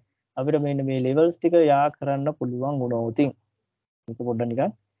මේක අපිට මෙන්න මේ ලෙවල්ස් ටික යා කරන්න පුළුවන් වුණොත් මේක පොඩ්ඩක්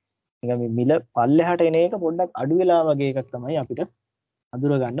නිකන් මේ මිල පල්ලෙහාට එන එක පොඩ්ඩක් අඩු වෙලා වගේ එකක් තමයි අපිට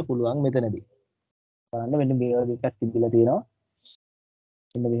අඳුර ගන්න පුළුවන් මෙතනදී. බලන්න මෙන්න මේ වගේ එකක් තිබිලා තියෙනවා.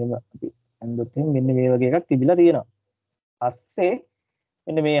 මෙන්න මෙහෙම අපි අඳුත් මෙන්න මේ වගේ එකක් තිබිලා තියෙනවා. පස්සේ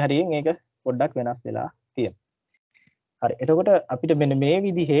මෙන්න මේ හරියෙන් ඒක පොඩ්ඩක් වෙනස් වෙලා තියෙනවා. හරි. එතකොට අපිට මෙන්න මේ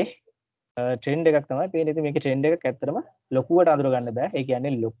විදිහේ ට්‍රෙන්ඩ් එකක් තමයි පේන්නේ. ඉතින් මේකේ ට්‍රෙන්ඩ් එකක් ඇත්තටම ලොකුවට අඳුර ගන්න බෑ. ඒ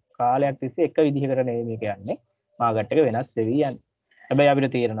කියන්නේ කාලයක් තිස්සේ එක විදිහකට නෙවෙයි මේක යන්නේ. මාකට් එක වෙනස් වෙවි යන්නේ. හැබැයි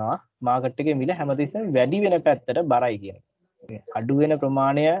අපිට තේරෙනවා මාකට් එකේ මිල හැමතිස්සෙම වැඩි වෙන පැත්තට බරයි කියන එක. අඩු වෙන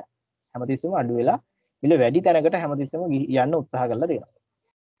ප්‍රමාණය හැමතිස්සෙම අඩු වෙලා මිල වැඩි තැනකට හැමතිස්සෙම යන්න උත්සාහ කරලා තියෙනවා.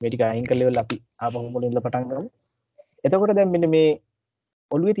 මේ ටික අයින් කරලා අපි ආපහු මුලින් ඉඳලා පටන් ගමු. එතකොට දැන් මෙන්න මේ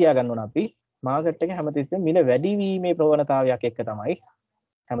ඔළුවේ තියාගන්න ඕන අපි මාකට් එක හැමතිස්සෙම මිල වැඩි වීමේ ප්‍රවණතාවයක් එක්ක තමයි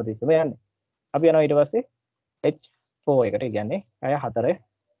හැමතිස්සෙම යන්නේ. අපි යනවා ඊට පස්සේ H4 එකට. ඒ කියන්නේ 4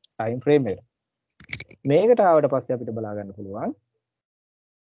 ටයිම් ෆ්‍රේම් එකට. මේකට ආවට පස්සේ අපිට බලා ගන්න පුළුවන්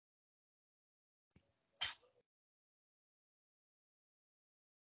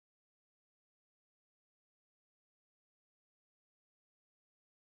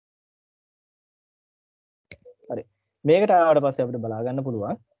හරි. මේකට ආවට පස්සේ අපිට බලා ගන්න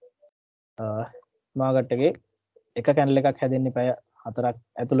පුළුවන් මාකට් එකේ එක කැන්ඩල් එකක් හැදෙන්නේ පැය 4ක්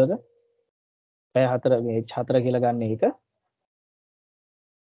ඇතුළත. පැය 4 මේ H4 කියලා ගන්න එක.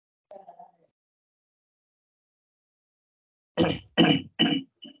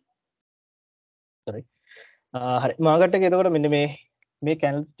 sorry. හරි. මාකට් එකේ එතකොට මෙන්න මේ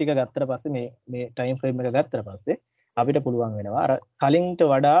කැන්ඩල්ස් ටික ගත්තට පස්සේ මේ ටයිම් ෆ්‍රේම් එක ගත්තට පස්සේ අපිට පුළුවන් වෙනවා අර කලින්ට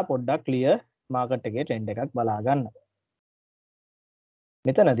වඩා පොඩ්ඩක් ක්ලියර් මාකට් එකේ ට්‍රෙන්ඩ් එකක් බලා ගන්න.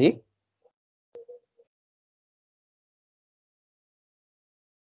 මෙතනදී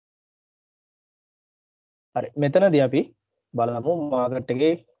හරි මෙතනදී අපි බලමු මාකට්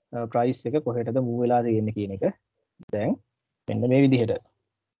එකේ ප්‍රයිස් එක කොහෙටද මූව් වෙලා තියෙන්නේ කියන එක. දැන් මෙන්න මේ විදිහට.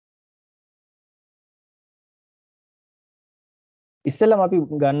 ඉස්සෙල්ලාම අපි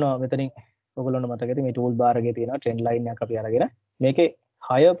ගන්නවා මෙතනින් ඔයගොල්ලන්ට මතක ඇති මේ ටූල් බාර් එකේ තියෙනවා ට්‍රෙන්ඩ් ලයින් එකක් අපි අරගෙන මේකේ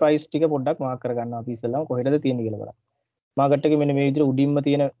හයර් ප්‍රයිස් ටික පොඩ්ඩක් මාක් කර ගන්නවා අපි ඉස්සෙල්ලාම කොහෙටද තියෙන්නේ කියලා බලන්න. මාකට් එකේ මෙන්න මේ විදිහට උඩින්ම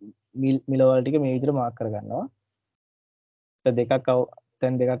තියෙන මිල වල ටික මේ විදිහට මාක් කර ගන්නවා.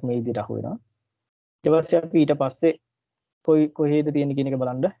 දැන් දෙකක් මේ විදිහට අහු වෙනවා. ඊට පස්සේ අපි ඊට පස්සේ කොහෙද තියෙන්නේ කියන එක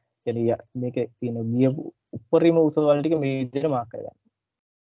බලන්න. එළිය මේකේ තියෙන ගිය උඩරිම උස වල ටික මේ විදිහට මාක් කරගන්න.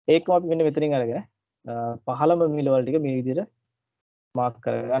 ඒකම අපි මෙන්න මෙතනින් අරගෙන 15ම මිල වල ටික මේ විදිහට මාක්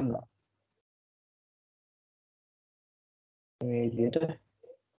කරගන්නවා. මේ විදිහට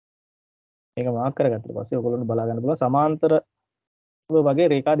මේක මාක් කරගත්තට පස්සේ ඔයගොල්ලෝ බලා ගන්න පුළුවන් සමාන්තර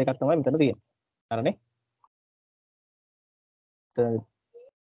වගේ රේඛා දෙකක් තමයි මෙතන තියෙන්නේ. හරිනේ.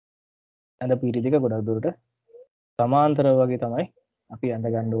 ඇඳ පීටි දෙක ගොඩක් දුරට සමාන්තර වගේ තමයි අපි ඇඳ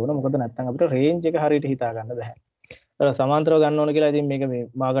ගන්න ඕන. මොකද නැත්නම් අපිට රේන්ජ් එක හරියට හිතා ගන්න බෑ. ඒක සමාන්තරව ගන්න ඕන කියලා ඉතින් මේක මේ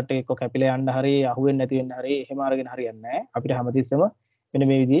මාකට් එක එක්ක කැපිලා යන්න හරිය අහුවෙන්නේ නැති වෙන්න හරිය එහෙම අරගෙන හරියන්නේ නැහැ. අපිට හැමතිස්සෙම මෙන්න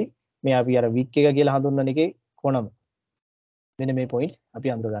මේ විදිහේ මේ අපි අර වික් එක කියලා හඳුන්වන එකේ කොනම මෙන්න මේ පොයින්ට්ස්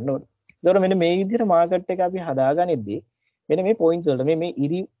අපි අඳුර ගන්න ඕන. ඒතකොට මෙන්න මේ විදිහට මාකට් එක අපි හදාගනිද්දී මෙන්න මේ පොයින්ට්ස් වලට මේ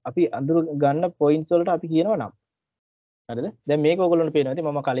ඉරි අපි අඳුර ගන්න පොයින්ට්ස් වලට අපි කියනවා නම් හරිද? දැන් මේක ඔයගොල්ලන්ට පේනවා. ඉතින්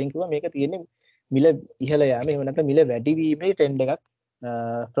මම කලින් කිව්වා මේක තියෙන්නේ මිල ඉහළ යෑම එහෙම නැත්නම් මිල වැඩි වීමේ ට්‍රෙන්ඩ් එකක්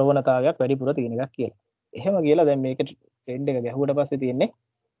ප්‍රවණතාවයක් වැඩිපුර තියෙන එකක් කියලා. එහෙම කියලා දැන් මේක ට්‍රෙන්ඩ් එක ගැහුවට පස්සේ තියෙන්නේ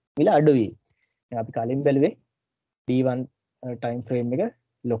මිල අඩු වී. දැන් අපි කලින් බැලුවේ D1 ටයිම් ෆ්‍රේම් එක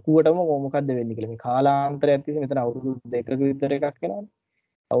ලොකුවටම මොකක්ද වෙන්නේ කියලා. මේ කාලාන්තරයක් තිස්සේ මෙතන අවුරුදු 2ක විතර එකක් වෙනවානේ.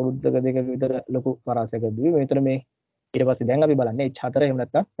 අවුරුද්දක 2ක විතර ලොකු පරාසයක දුවේ. මෙතන මේ ඊට පස්සේ දැන් අපි බලන්නේ H4 එහෙම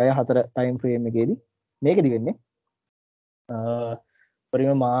නැත්නම් පැය 4 ටයිම් ෆ්‍රේම් එකේදී මේකෙදි වෙන්නේ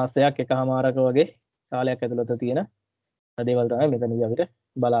පරිම මාසයක් එකමාරක වගේ කාලයක් ඇතුළත තියෙන දේවල් තමයි මෙතනදී අපිට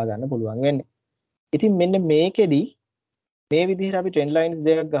බලා ගන්න පුළුවන් වෙන්නේ. ඉතින් මෙන්න මේකෙදි මේ විදිහට අපි ට්‍රෙන්ඩ් ලයින්ස්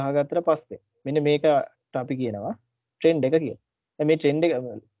දෙකක් ගහගත්තට පස්සේ මෙන්න මේකට අපි කියනවා ට්‍රෙන්ඩ් එක කියලා. දැන් මේ ට්‍රෙන්ඩ් එක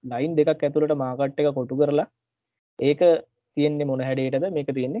ලයින් දෙකක් ඇතුළට මාකට් එක කොටු කරලා ඒක තියෙන්නේ මොන හැඩයටද? මේක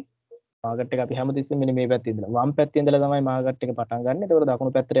තියෙන්නේ මාකට් එක අපි හැමතිස්සෙම මෙන්න මේ පැත්තේ ඉඳලා වම් පැත්තේ ඉඳලා තමයි මාකට් එක පටන් ගන්න. ඒකවල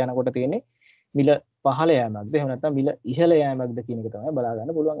දකුණු පැත්තට යනකොට තියෙන්නේ මිල පහළ යෑමක්ද එහෙම නැත්නම් මිල ඉහළ යෑමක්ද කියන එක තමයි බලා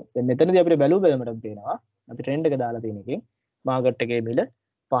ගන්න පුළුවන්. දැන් මෙතනදී අපිට බැලුවමට පේනවා අපි ට්‍රෙන්ඩ් එක දාලා තියෙන එකෙන් මාකට් එකේ මිල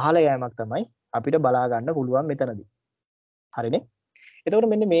පහළ යෑමක් තමයි අපිට බලා ගන්න පුළුවන් මෙතනදී. හරිනේ. එතකොට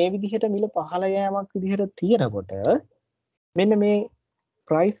මෙන්න මේ විදිහට මිල පහළ යෑමක් විදිහට තියෙනකොට මෙන්න මේ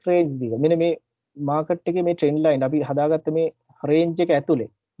ප්‍රයිස් රේන්ජ් දිග මෙන්න මේ මාකට් එකේ මේ ට්‍රෙන්ඩ් ලයින් අපි හදාගත්ත මේ රේන්ජ් එක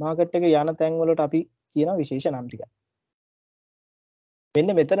ඇතුලේ මාකට් එක යන තැන් වලට අපි කියන විශේෂ නම් ටික. මෙන්න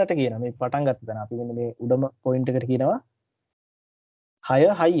මෙතනට කියන මේ පටන් ගත්ත තැන අපි මෙන්න මේ උඩම පොයින්ට් එකට කියනවා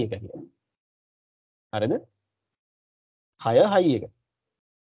 6 හයි එක කියලා. හරිද? 6 හයි එක.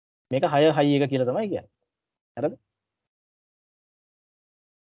 මේක 6 හයි එක කියලා තමයි කියන්නේ. හරිද?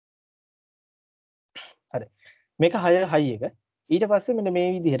 හරි. මේක 6 හයි එක. ඊට පස්සේ මෙන්න මේ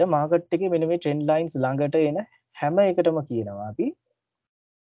විදිහට මාකට් එකේ මෙන්න මේ ට්‍රෙන්ඩ් ලයින්ස් ළඟට එන හැම එකටම කියනවා අපි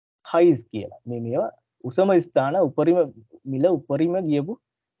හයිස් කියලා. මේවා උසම ස්ථාන උපරිම මිල උපරිම ගියපු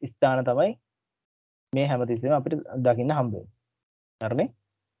ස්ථාන තමයි මේ හැමතිස්සෙම අපිට දකින්න හම්බ වෙන්නේ. හරිනේ?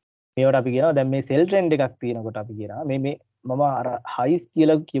 මේවට අපි කියනවා දැන් මේ සෙල් ට්‍රෙන්ඩ් එකක් තියෙනකොට අපි කියනවා මේ මම අර හයිස්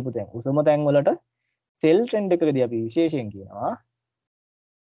කියලා කියපු තැන් උසම තැන් වලට සෙල් ට්‍රෙන්ඩ් එකකදී අපි විශේෂයෙන් කියනවා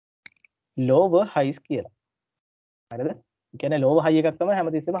lower highs කියලා. හරිද? ඒ කියන්නේ lower high එකක් තමයි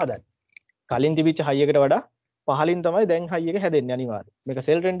හැමතිස්සෙම හදන්නේ. කලින් තිබිච්ච high එකට වඩා පහලින් තමයි දැන් high එක හැදෙන්නේ අනිවාර්යයෙන්. මේක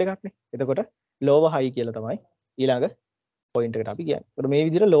sell trend එකක් නේ. එතකොට lower high කියලා තමයි ඊළඟ point එකට අපි කියන්නේ. ඒකට මේ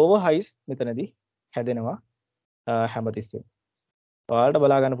විදිහට lower highs මෙතනදී හැදෙනවා හැමතිස්සෙම. ඔයාලට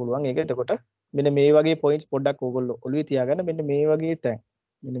බලා ගන්න පුළුවන් ඒක. එතකොට මෙන්න මේ වගේ points පොඩ්ඩක් ඕගොල්ලෝ ඔළුවේ තියාගන්න. මෙන්න මේ වගේ තැන්.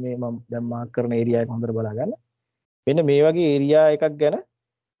 මෙන්න මේ මම දැන් මාක් කරන area එක හොඳට බලා ගන්න. මෙන්න මේ වගේ area එකක් ගැන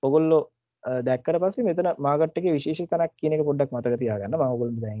ඔගොල්ලෝ දැක්කට පස්සේ මෙතන මාකට් එකේ විශේෂ තැනක් කියන එක පොඩ්ඩක් මතක තියාගන්න. මම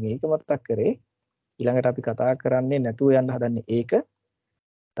ඔයගොල්ලන්ට දැන් ඒක මතක් කරේ. ඊළඟට අපි කතා කරන්නේ නැතුව යන්න හදන්නේ ඒක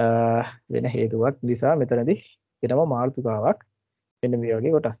වෙන හේතුවක් නිසා මෙතනදී වෙනම මාතෘකාවක් මෙන්න මේ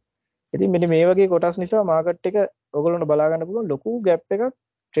වගේ කොටස්. ඉතින් මෙන්න මේ වගේ කොටස් නිසා මාකට් එක ඔයගොල්ලන්ට බලා ගන්න පුළුවන් ලොකු ગેප් එකක්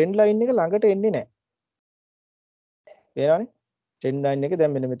ට්‍රෙන්ඩ් ලයින් එක ළඟට එන්නේ නැහැ. තේරෙනවනේ? ට්‍රෙන්ඩ් ලයින් එක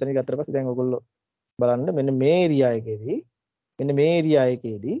දැන් මෙන්න මෙතන ගත්තට පස්සේ දැන් ඔයගොල්ලෝ බලන්න මෙන්න මේ ඒරියා එකේදී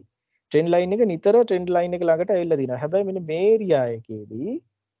ට්‍රෙන්ඩ් ලයින් එක නිතර ට්‍රෙන්ඩ් ලයින් එක ළඟට ඇවිල්ලා දිනවා. හැබැයි මෙන්න මේ ඒරියා එකේදී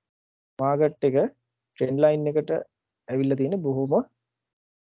මාකට් එක ට්‍රෙන්ඩ් ලයින් එකට ඇවිල්ලා තියෙන බොහොම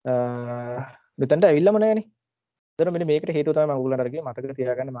මෙතනට ඇවිල්ලාම නැහැනේ. ඒතර මෙන්න මේකට හේතුව තමයි මම ඔයගොල්ලන්ට අරගෙන මතක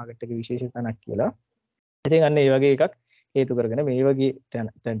තියාගන්න මාකට් එකේ විශේෂ තැනක් කියලා. ඉතින් අන්න ඒ වගේ එකක් හේතු කරගෙන මේ වගේ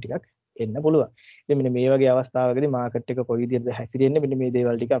තැන් ටිකක් එන්න පුළුවන්. ඉතින් මෙන්න මේ වගේ අවස්ථාවකදී මාකට් එක කොයි විදිහටද හැසිරෙන්නේ මෙන්න මේ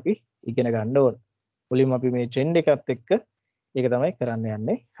දේවල් ටික අපි ඉගෙන ගන්න ඕන. මුලින්ම අපි මේ ට්‍රෙන්ඩ් එකත් එක්ක ඒක තමයි කරන්න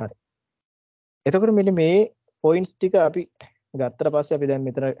යන්නේ. හරි. එතකොට මෙන්න මේ පොයින්ට්ස් ටික අපි ගත්තට පස්සේ අපි දැන්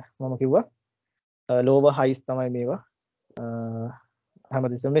මෙතන මම කිව්වා lower highs තමයි මේවා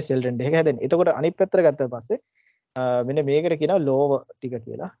හැමතිස්සෙම මේ sell trend එක හැදෙන්නේ. එතකොට අනිත් පැත්තට ගත්තට පස්සේ මෙන්න මේකට කියනවා lower ටික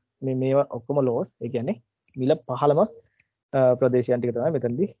කියලා. මේවා ඔක්කොම lows. ඒ කියන්නේ මිල පහළම ප්‍රදේශයන් ටික තමයි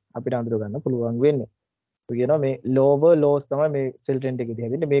මෙතනදී අපිට අඳුර ගන්න පුළුවන් වෙන්නේ. ඒ කියනවා මේ lower lows තමයි මේ sell trend එකේදී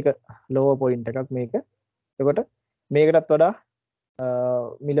හැදෙන්නේ. මේක lower point එකක් මේක. එතකොට මේකටත් වඩා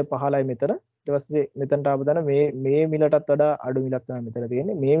මිල පහළයි මෙතන. ඊට පස්සේ මෙතනට ආපු දන මේ මිලටත් වඩා අඩු මිලක් තමයි මෙතන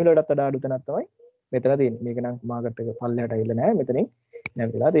තියෙන්නේ. මේ මිලටත් වඩා අඩු තැනක් තමයි මෙතන තියෙන්නේ. මේක නම් මාකට් එක පල්ලෙහාට ඇවිල්ලා නැහැ. මෙතනින්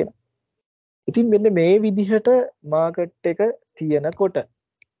නැවිලා තියෙනවා. ඉතින් මෙන්න මේ විදිහට මාකට් එක තියෙනකොට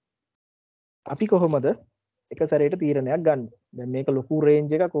අපි කොහොමද එක සැරේට තීරණයක් ගන්න? දැන් මේක ලොකු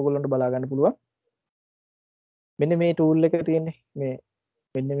රේන්ජ් එකක් ඕගොල්ලන්ට බලා ගන්න පුළුවන්. මෙන්න මේ ටූල් එක තියෙන්නේ.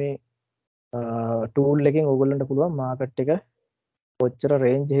 මෙන්න මේ ටූල් එකෙන් ඕගොල්ලන්ට පුළුවන් මාකට් එක කොච්චර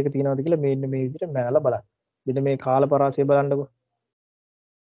රේන්ජ් එකක තියෙනවද කියලා මෙන්න මේ විදිහට මැනලා බලන්න. මෙන්න මේ කාල පරාසය බලන්නකෝ.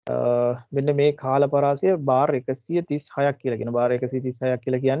 මෙන්න මේ කාල පරාසය බාර් 136ක් කියලා කියන. බාර් 136ක්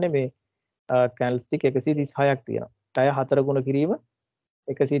කියලා කියන්නේ මේ කැන්ඩල්ස්ටික් 136ක් තියෙනවා. ටය 4 ගුණ කිරීම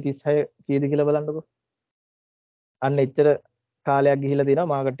 136 කීයද කියලා බලන්නකෝ. අන්න එච්චර කාලයක් ගිහිලා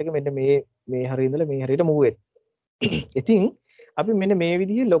තියෙනවා මාකට් එක මෙන්න මේ හරිය ඉඳලා මේ හරියට මූව් වෙන්න. ඉතින් අපි මෙන්න මේ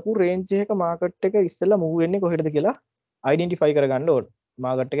විදිහේ ලොකු රේන්ජ් එකක මාකට් එක ඉස්සෙල්ලා මූව් වෙන්නේ කොහෙටද කියලා අයිඩෙන්ටිෆයි කරගන්න ඕන.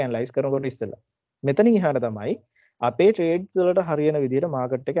 මාකට් එක ඇනලයිස් කරනකොට ඉස්සෙල්ලා. මෙතනින් එහාට තමයි අපේ ට්‍රේඩ්ස් වලට හරියන විදිහට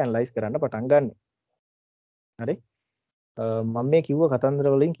මාකට් එක ඇනලයිස් කරන්න පටන් ගන්න. හරි? මම මේ කිව්ව කතන්දර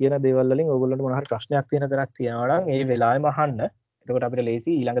වලින් කියන දේවල් වලින් ඕගොල්ලන්ට මොන හරි ප්‍රශ්නයක් තියෙන තරක් තියෙනවා නම් ඒ වෙලාවෙම අහන්න. එතකොට අපිට ලේසි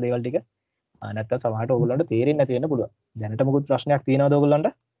ඊළඟ දේවල් ටික නැත්තම් සමහරට ඕගොල්ලන්ට තේරෙන්නේ නැති වෙන්න පුළුවන්. දැනට මොකුත් ප්‍රශ්නයක් තියෙනවද ඕගොල්ලන්ට?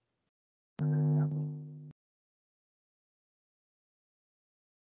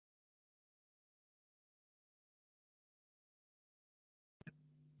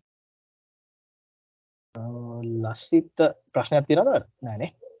 ලස්සිත් ප්‍රශ්නයක් තියෙනවද?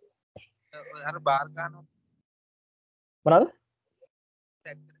 නෑනේ. අර බාර් ගන්න මොනවද?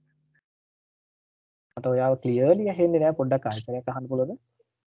 මට ඔයාව ක්ලියර්ලි ඇහෙන්නේ නෑ. පොඩ්ඩක් ආයෙත් අහන්න පුළුවන්ද?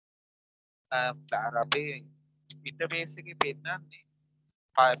 අර අපේ ඉන්ටර්ෆේස් එකේ පෙන්නන්නේ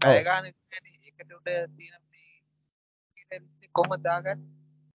පැය ගන්න ඉන්නේ ඒකට උඩ තියෙන මේ ඩීටේල්ස් එක කොහොමද දාගන්නේ?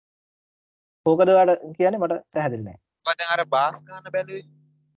 ඕකද ඔයාලට කියන්නේ මට පැහැදිලි නෑ. ඔබ දැන් අර බාස් ගන්න බැලුවේ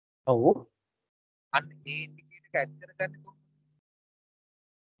ඔව්. අන්න ඒ ඉන්ඩිකේටර් එක ඇඩ් කරගන්නේ කොහොමද?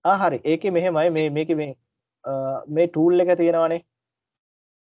 හරි. ඒකේ මෙහෙමයි මේකේ මේ ටූල් එක තියෙනවනේ.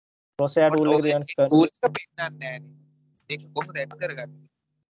 Crosshare ටූල් එක තියෙනවනේ. ටූල් එක පෙන්නන්නේ නෑනේ. ඒක කොහොමද ඇඩ් කරගන්නේ?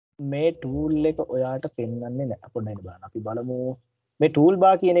 මේ ටූල් එක ඔයාට පෙන්වන්නේ නැහැ. පොඩ්ඩක් ඉන්න බලන්න. අපි බලමු. මේ ටූල්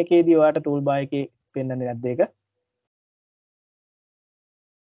බා කියන එකේදී ඔයාට ටූල් බා එකේ පෙන්වන්නේ නැද්ද ඒක?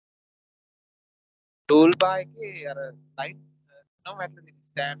 ටූල් බා එකේ අර ලයින් නෝ matter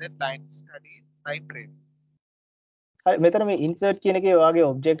standard line studies line trade. හරි මෙතන මේ ඉන්සර්ට් කියන එකේ ඔයාගේ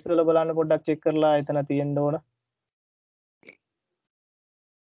ඔබ්ජෙක්ට්ස් වල බලන්න පොඩ්ඩක් චෙක් කරලා එතන තියෙන්න ඕන.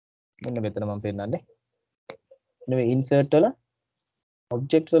 මෙන්න මෙතන මම පෙන්නන්නේ. මෙන්න මේ ඉන්සර්ට් වල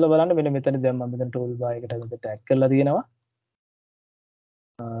ඔබ්ජෙක්ට්ස් වල බලන්න මෙන්න මෙතන දැන් මම මෙතන ටූල් බා එකට මෙතන ටැග් කරලා තියෙනවා.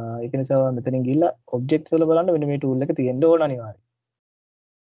 ඒක නිසා මෙතනින් ගිහිල්ලා ඔබ්ජෙක්ට්ස් වල බලන්න මෙන්න මේ ටූල් එක තියෙන්න ඕන අනිවාර්යයෙන්.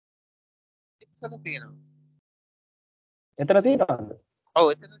 එතන තියෙනවා. එතන තියෙනවද? ඔව්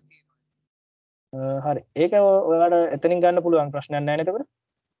එතන තියෙනවා. හරි. ඒක ඔයාලට එතනින් ගන්න පුළුවන් ප්‍රශ්නයක් නැහැ නේද එතකොට?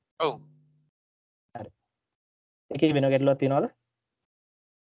 ඔව්. හරි. ඒකේ වෙන ගැටලුවක් තියෙනවද?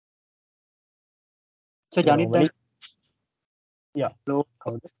 ජනිත් දැන් යා ලෝ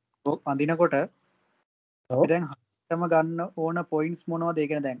කවුද? අඳිනකොට ඔව්. දැන් හරියටම ගන්න ඕන පොයින්ට්ස් මොනවද? ඒ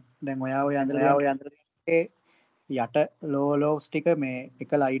කියන්නේ දැන් ඔයා ඔය අඳලා යට ලෝස් ටික මේ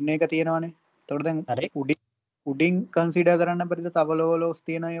එක ලයින් එක තියෙනවානේ. එතකොට දැන් හරි. උඩින් කන්සිඩර් කරන්න බැරිද තව ලෝස්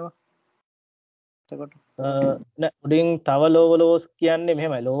තියෙන ඒවා? එතකොට නෑ උඩින් තව ලෝවලෝස් කියන්නේ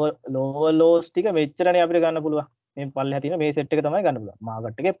මෙහෙමයි. ලෝවලෝස් ටික මෙච්චරනේ අපිට ගන්න පුළුවන්. මේ පල්ලෙහා තියෙන මේ සෙට් එක තමයි ගන්න පුළුවන්.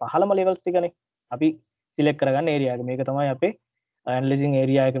 මාකට් එකේ පහළම ලෙවල්ස් ටිකනේ. අපි සිලෙක්ට් කරගන්න ඒරියා එක. මේක තමයි අපේ ඇනලිසින්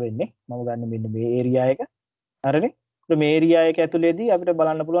ඒරියා එක වෙන්නේ. මම ගන්න මෙන්න මේ ඒරියා එක. හරිනේ. මේ ඒරියා එක ඇතුලේදී අපිට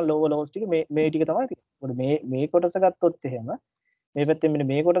බලන්න පුළුවන් ලෝවලෝස් ටික මේ ටික තමයි තියෙන්නේ. මේ කොටස ගත්තොත් එහෙම මේ පැත්තෙන් මෙන්න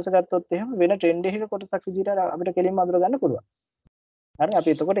මේ කොටස ගත්තොත් එහෙම වෙන ට්‍රෙන්ඩ් එකක කොටසක් විදිහට අපිට කෙලින්ම අඳුර ගන්න පුළුවන්. හරි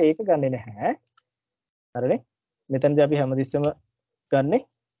අපි එතකොට ඒක ගන්නෙ නැහැ. හරිනේ. මෙතනදී අපි හැමතිස්සෙම ගන්නෙ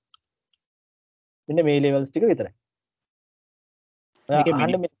මෙන්න මේ ලෙවල්ස් ටික විතරයි.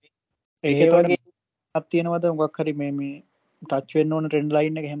 ඒකේ වගේ අප් තියෙනවද මොකක් හරි මේ ටච් වෙන්න ඕන ට්‍රෙන්ඩ්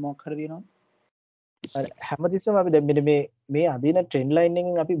ලයින් එක එහෙම මොකක් හරි තියෙනවද? හැමතිස්සෙම අපි දැන් මෙන්න මේ අදින ට්‍රෙන්ඩ් ලයින්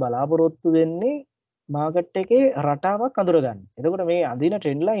එකෙන් අපි බලාපොරොත්තු වෙන්නේ මාකට් එකේ රටාවක් අඳුර ගන්න. එතකොට මේ අදින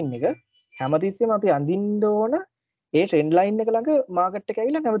ට්‍රෙන්ඩ් ලයින් එක හැමතිස්සෙම අපි අඳින්න ඕන ඒ ට්‍රෙන්ඩ් ලයින් එක ළඟ මාකට් එක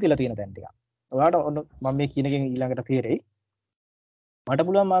ඇවිල්ලා නැවතිලා තියෙන තැන ටික. ඔයාලට මම මේ කියන එකෙන් ඊළඟට තේරෙයි. මට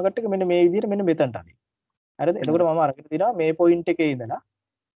පුළුවන් මාකට් එක මෙන්න මේ විදිහට මෙන්න මෙතනට අදින්න. හරිද? එතකොට මම අරගෙන තියනවා මේ පොයින්ට් එකේ ඉඳලා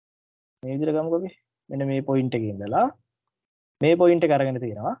මේ විදිහට ගමුකෝ අපි. මෙන්න මේ පොයින්ට් එකේ ඉඳලා මේ පොයින්ට් එක අරගෙන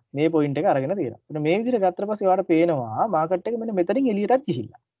තියෙනවා. මේ පොයින්ට් එක අරගෙන තියෙනවා. එතන මේ විදිහට ගත්තට පස්සේ ඔයාලට පේනවා මාකට් එක මෙන්න මෙතනින් එළියටත්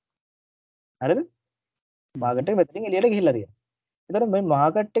ගිහිල්ලා. හරිද? මාකට් එක මෙතනින් එළියට ගිහිල්ලා තියෙනවා. එතකොට මේ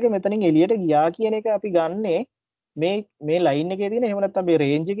මාකට් එක මෙතනින් එළියට ගියා කියන එක අපි ගන්නේ මේ ලයින් එකේ තියෙන එහෙම නැත්නම් මේ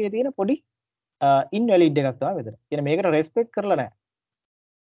රේන්ජ් එකේ තියෙන පොඩි ඉන්වැලිඩ් එකක් තමයි මෙතන. කියන්නේ මේකට රෙස්පෙක්ට් කරලා නැහැ.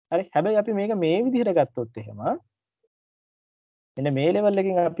 හරි. හැබැයි අපි මේක මේ විදිහට ගත්තොත් එහෙම මෙන්න මේ ලෙවල්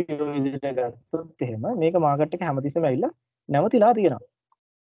එකකින් අපි ඔය විදිහට ගත්තොත් එහෙම මේක මාකට් එක හැමතිස්සෙම ඇවිල්ලා නැවතිලා තියෙනවා.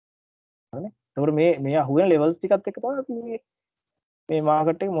 හරිනේ. ඒතකොට මේ අහුවෙන ලෙවල්ස් ටිකත් එක්ක තමයි අපි මේ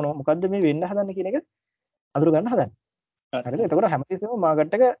මාකට් එක මොකද්ද මේ වෙන්න හදන්නේ කියන එක අඳුර ගන්න හදන්නේ. හරිද? එතකොට හැමතිස්සෙම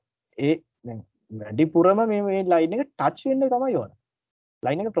මාකට් එක දැන් වැඩිපුරම මේ ලයින් එක ටච් වෙන්න තමයි ඕන.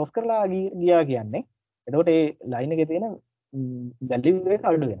 ලයින් එක ක්‍රොස් කරලා ගියා කියන්නේ එතකොට ඒ ලයින් එකේ තියෙන වැලියු එක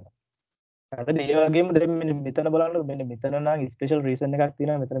අඩු වෙනවා. හරිද? ඒ වගේම දැන් මෙතන බලන්න මෙන්න මෙතන නම් ස්පෙෂල් රීසන් එකක්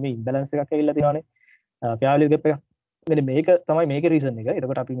තියෙනවා. මෙතන මේ ඉම්බැලන්ස් එකක් ඇවිල්ලා තියෙනවානේ. ෆෙයාර් ගැප් එක. මෙන්න මේක තමයි මේකේ රීසන් එක.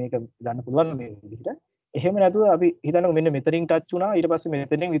 එතකොට අපි මේක ගන්න පුළුවන් මේ විදිහට. එහෙම නැතුව අපි හිතන්නකො මෙන්න මෙතනින් ටච් වුණා ඊට පස්සේ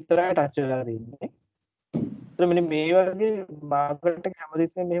මෙතනින් විතරයි ටච් වෙලා තියෙන්නේ. එතකොට මෙන්න මේ වගේ මාකට් එක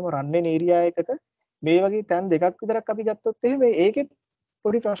හැමදෙස්සෙම මෙහෙම රන් වෙන ඒරියා එකක මේ වගේ තැන් දෙකක් විතරක් අපි ගත්තොත් එහෙම ඒකෙත්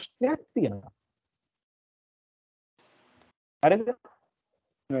පොඩි ප්‍රශ්නයක් තියෙනවා. හරිද?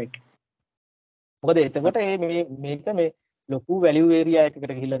 right මොකද එතකොට මේක මේ ලොකු වැලියු ඒරියා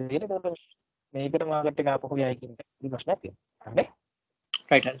එකකට ගිහිල්ලා තියෙන. එතකොට මේකට මාකට් එක ආපහු යයි කියන එක ප්‍රශ්නයක් තියෙනවා. හරිනේ?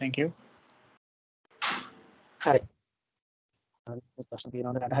 right thank you හරි. ප්‍රශ්න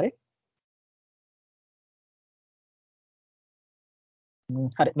තියෙනවද කාට හරි?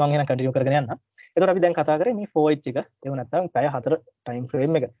 හරි මම එහෙනම් කන්ටිනියු කරගෙන යන්නම්. එතකොට අපි දැන් කතා කරේ මේ 4H එක. එහෙම නැත්නම් පැය 4 ටයිම්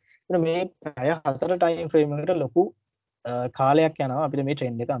ෆ්‍රේම් එක. එතකොට මේ පැය 4 ටයිම් ෆ්‍රේම් එකට ලොකු කාලයක් යනවා අපිට මේ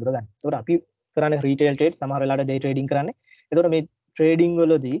ට්‍රෙන්ඩ් එක අඳුර ගන්න. එතකොට අපි කරන්නේ රීටේල් ට්‍රේඩ්, සමහර වෙලාවට ඩේ ට්‍රේඩින් කරන්නේ. එතකොට මේ ට්‍රේඩින්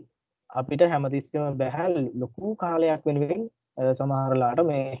වලදී අපිට හැමතිස්සෙම බෑ ලොකු කාලයක් වෙනුවෙන් සමහර වෙලාවට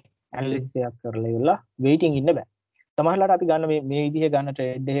මේ ඇනලිසිස් එකක් කරලා ඉවරලා වෙයිටින් ඉන්න බෑ. සමහර වෙලාවට අපි ගන්න මේ විදිහේ ගන්න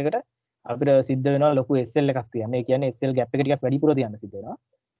ට්‍රේඩ් එකකට අපිට සිද්ධ වෙනවා ලොකු SL එකක් තියන්න. ඒ කියන්නේ SL ගැප් එක ටිකක් වැඩිපුර තියන්න සිද්ධ වෙනවා.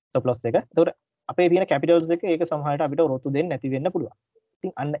 ස්ටොප් ලොස් එක. එතකොට අපේ තියෙන කැපිටල්ස් එක ඒක සමහරට අපිට රොත්තු දෙන්න නැති වෙන්න පුළුවන්.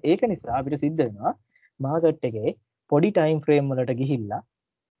 ඉතින් අන්න ඒක නිසා අපිට සිද්ධ වෙනවා මාකට් එකේ පොඩි ටයිම් ෆ්‍රේම් වලට ගිහිල්ලා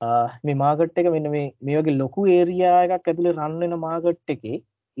මේ මාකට් එක මෙන්න මේ වගේ ලොකු ඒරියා එකක් ඇතුලේ රන් වෙන මාකට් එකේ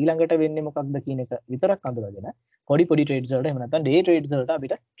ඊළඟට වෙන්නේ මොකක්ද කියන එක විතරක් අඳුරගෙන පොඩි ට්‍රේඩ්ස් වලට එහෙම නැත්නම් ඩේ ට්‍රේඩ්ස් වලට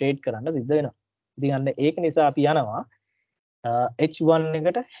අපිට ට්‍රේඩ් කරන්න සිද්ධ වෙනවා. ඉතින් අන්න ඒක නිසා අපි යනවා H1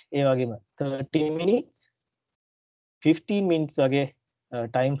 එකට ඒ වගේම 30 minutes 15 minutes වගේ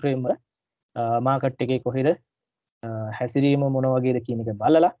ටයිම් ෆ්‍රේම් වල මාකට් එකේ කොහෙද හැසිරීම මොන වගේද කියන එක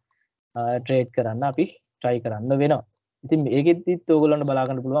බලලා ට්‍රේඩ් කරන්න අපි try කරන්න වෙනවා. ඉතින් මේකෙදිත් ඕගොල්ලන්ට බලා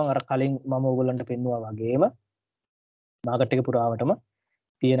ගන්න පුළුවන් අර කලින් මම ඕගොල්ලන්ට පෙන්නුවා වගේම මාකට් එක පුරාවටම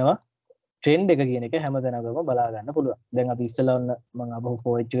තියෙනවා ට්‍රෙන්ඩ් එක කියන එක හැමදැනකම බලා ගන්න පුළුවන්. දැන් අපි ඉස්සෙල්ලා ඔන්න මම ආපහු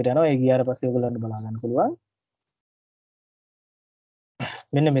 4H එකට යනවා. ඒ ගියාට පස්සේ ඕගොල්ලන්ට බලා ගන්න පුළුවන්.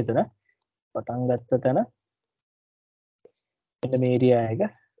 මෙන්න මෙතන පටන් ගත්ත තැන මෙන්න මේ ඒරියා එක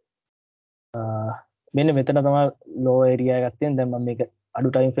මෙන්න මෙතන තමයි ලෝ ඒරියා එකක් තියෙන. දැන් මම මේක අඩු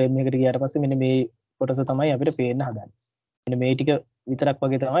ටයිම් ෆ්‍රේම් එකකට ගියාට පස්සේ මෙන්න මේ කොටස තමයි අපිට පේන්න හදන්නේ. මෙන්න මේ ටික විතරක්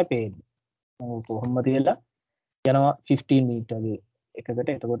වගේ තමයි පේන්නේ. මම කොහොමද තියලා යනවා 15 මිනිත් වගේ එකකට.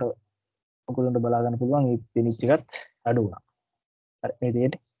 එතකොට ඔයගොල්ලන්ට බලා ගන්න පුළුවන් මේ ෆිනිෂ් එකත් අඩු වුණා. හරි මේ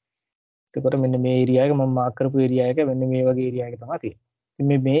විදිහට. එතකොට මෙන්න මේ ඒරියා එක මම මාක් කරපු ඒරියා එක මෙන්න මේ වගේ ඒරියා එක තමයි තියෙන්නේ.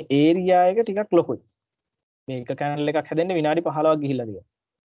 ඉතින් මේ ඒරියා එක ටිකක් ලොකුයි. මේක කැනල් එකක් හැදෙන්න විනාඩි 15ක් ගිහිල්ලා තියෙනවා.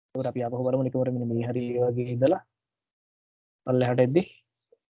 ඒකට අපි ආපහු බලමු නිකමර මෙන්න මේ හරි වගේ ඉඳලා පල්ලෙහාට එද්දි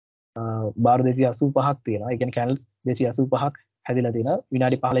බාර් 285ක් තියෙනවා. ඒ කියන්නේ කැනල් 285ක් හැදිලා තියෙනවා.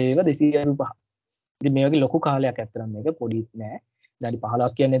 විනාඩි 15 එක 285. ඉතින් මේ වගේ ලොකු කාලයක් ඇත්තනම් මේක පොඩි නෑ. විනාඩි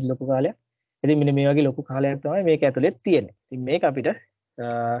 15ක් කියන්නේ ලොකු කාලයක්. ඉතින් මෙන්න මේ වගේ ලොකු කාලයක් තමයි මේක ඇතුලේ තියෙන්නේ. ඉතින් මේක අපිට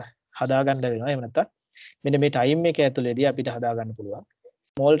හදා ගන්න වෙනවා. එහෙම නැත්නම් මෙන්න මේ ටයිම් එක ඇතුලේදී අපිට හදා ගන්න පුළුවන්.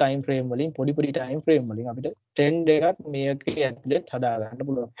 ස්මෝල් ටයිම් ෆ්‍රේම් වලින් පොඩි ටයිම් ෆ්‍රේම් වලින් අපිට ට්‍රෙන්ඩ් එකක් මේකේ ඇතුලේ හදා ගන්න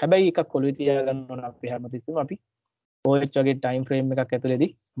පුළුවන්. හැබැයි එකක් ඔළුවේ තියා ගන්න ඕන අපි හැමතිස්සෙම අපි OH වගේ ටයිම් ෆ්‍රේම් එකක්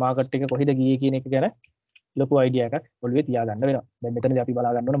ඇතුලේදී මාකට් එක කොහෙද ගියේ කියන එක ගැන ලොකු අයිඩියා එකක් ඔළුවේ තියා ගන්න වෙනවා. දැන් මෙතනදී අපි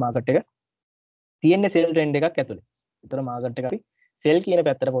බලා ගන්න ඕන මාකට් එක තියෙන්නේ සෙල් ට්‍රෙන්ඩ් එකක් ඇතුලේ. ඒතර මාකට් එක අපි සෙල් කියන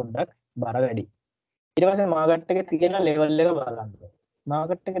පැත්තට පොඩ්ඩක් බර වැඩි. ඊට පස්සේ මාකට් එකේ තියෙන ලෙවල් එක බලන්න.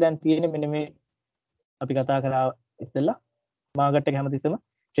 මාකට් එක දැන් තියෙන්නේ මෙන්න මේ අපි කතා කරා ඉස්සෙල්ලා මාකට් එක හැමතිස්සෙම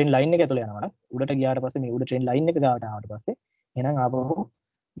ට්‍රෙන්ඩ් ලයින් එක ඇතුලේ යනවා නම් උඩට ගියාට පස්සේ මේ උඩ ට්‍රෙන්ඩ් ලයින් එක ගාවට ආවට පස්සේ එහෙනම් ආපහු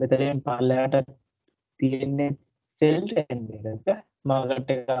මෙතනින් පල්ලෙහාට තියෙන්නේ සෙල් ට්‍රෙන්ඩ් එක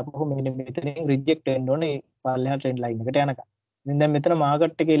මාකට් එක ආපහු මෙන්න මෙතනින් රිජෙක්ට් වෙන්න ඕනේ පල්ලෙහා ට්‍රෙන්ඩ් ලයින් එකට යනකම්. ඉතින් දැන් මෙතන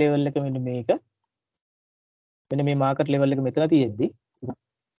මාකට් එකේ ලෙවල් එක මෙන්න මේක. මෙන්න මේ මාකට් ලෙවල් එක මෙතන තියෙද්දි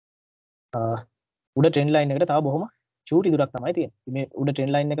උඩ ට්‍රෙන්ඩ් ලයින් එකට තව බොහොම චූටි දුරක් තමයි තියෙන්නේ. මේ උඩ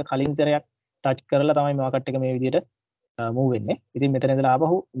ට්‍රෙන්ඩ් ලයින් එක කලින් සැරයක් ටච් කරලා තමයි මාකට් එක මේ විදිහට මූව් වෙන්නේ. ඉතින් මෙතන ඉඳලා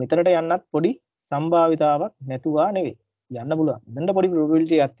ආපහු මෙතනට යන්නත් පොඩි සම්භාවිතාවක් නැතුවා නෙවෙයි. යන්න පුළුවන්. මෙතනට පොඩි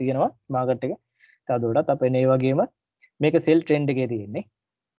probability එකක් තියෙනවා මාකට් එක. තවදුරටත් අපේ මේ වගේම මේක සෙල් ට්‍රෙන්ඩ් එකේ තියෙන්නේ.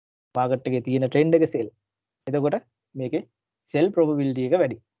 මාකට් එකේ තියෙන ට්‍රෙන්ඩ් එක සෙල්. එතකොට මේකේ සෙල් probability එක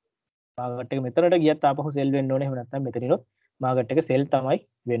වැඩි. මාකට් එක මෙතනට ගියත් ආපහු සෙල් වෙන්න ඕනේ. එහෙම නැත්නම් මෙතනිනොත් මාකට් එක සෙල් තමයි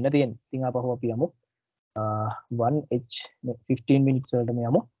වෙන්න තියෙන්නේ. ඉතින් ආපහු අපි යමු 1H 15 minutes වලටම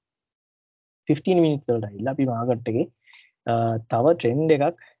යමු. 15 minutes වලට ඇවිල්ලා අපි මාකට් එකේ තව ට්‍රෙන්ඩ්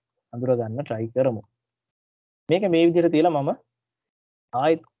එකක් අඳුර ගන්න try කරමු. මේක මේ විදිහට තියලා මම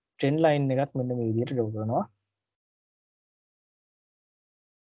ආයෙත් ට්‍රෙන්ඩ් ලයින් එකක් මෙන්න මේ විදිහට ඩ්‍රෝ කරනවා.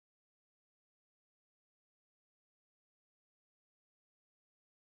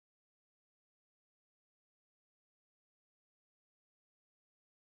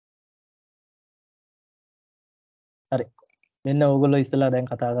 හරි. මෙන්න ඕගොල්ලෝ ඉස්සලා දැන්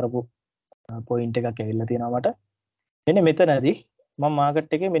කතා කරපු පොයින්ට් එකක් ඇවිල්ලා තියෙනවා මට. මෙන්න මෙතනදී මම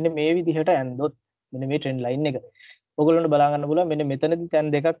මාකට් එකේ මෙන්න මේ විදිහට ඇන්දොත් මෙන්න මේ ට්‍රෙන්ඩ් ලයින් එක ඔයගොල්ලන්ට බලා ගන්න පුළුවන්. මෙන්න මෙතනදී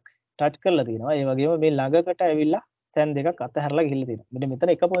තැන් දෙකක් ටච් කරලා තියෙනවා. ඒ වගේම මේ ළඟකට ඇවිල්ලා තැන් දෙකක් අතහැරලා ගිහිල්ලා තියෙනවා. මෙන්න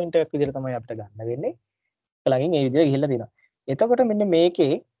මෙතන එක පොයින්ට් එකක් විදිහට තමයි අපිට ගන්න වෙන්නේ. ළඟින් මේ විදිහට ගිහිල්ලා තියෙනවා. එතකොට මෙන්න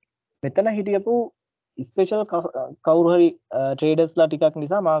මේකේ මෙතන හිටියපු ස්පෙෂල් කවුරු හරි ට්‍රේඩර්ස්ලා ටිකක්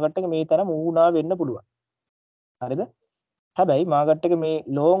නිසා මාකට් එක මේ තරම් ඌනා වෙන්න පුළුවන්. හරිද? හැබැයි මාකට් එක මේ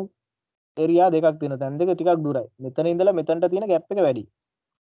ලොං ඒරියා දෙකක් තියෙන තැන් දෙක ටිකක් දුරයි. මෙතන ඉඳලා මෙතනට තියෙන ગેප් එක වැඩි.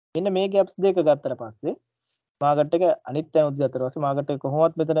 මෙන්න මේ ગેප්ස් දෙක ගත්තට පස්සේ මාකට් එක අනිත් තැන උත් ගත්තට පස්සේ මාකට් එක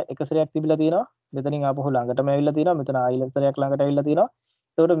කොහොමවත් මෙතන එක සැරයක් තිබිලා තියෙනවා. මෙතනින් ආපහු ළඟටම ඇවිල්ලා තියෙනවා. මෙතන ආයිලන්ඩ් සැරයක් ළඟට ඇවිල්ලා තියෙනවා.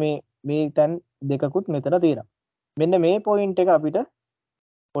 ඒතකොට මේ තැන් දෙකකුත් මෙතන තියෙනවා. මෙන්න මේ පොයින්ට් එක අපිට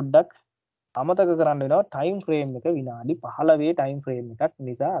පොඩ්ඩක් අමතක කරන්න වෙනවා. ටයිම් ෆ්‍රේම් එක විනාඩි 15 ටයිම් ෆ්‍රේම් එකක්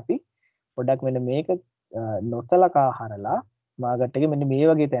නිසා අපි පොඩ්ඩක් මෙන්න මේක නොසලකා හරලා මාකට් එකේ මෙන්න මේ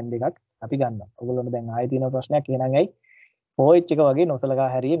වගේ තැන් දෙකක් අපි ගන්නවා. ඔයගොල්ලන්ට දැන් ආයෙ තියෙන ප්‍රශ්නයක් එහෙනම් ඇයි OH එක වගේ නොසලකා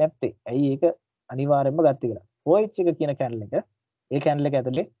හැරියේ නැත්තේ? ඇයි ඒක අනිවාර්යෙන්ම ගත්තේ කියලා. OH එක කියන කැන්ඩල් එක ඒ කැන්ඩල් එක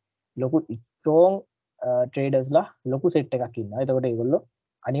ඇතුලේ ලොකු ස්ට්‍රෝං ට්‍රේඩර්ස්ලා ලොකු සෙට් එකක් ඉන්නවා. එතකොට ඒගොල්ලෝ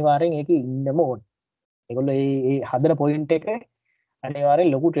අනිවාර්යෙන් ඒකේ ඉන්නම ඕන. ඒගොල්ලෝ මේ හදන පොයින්ට් එක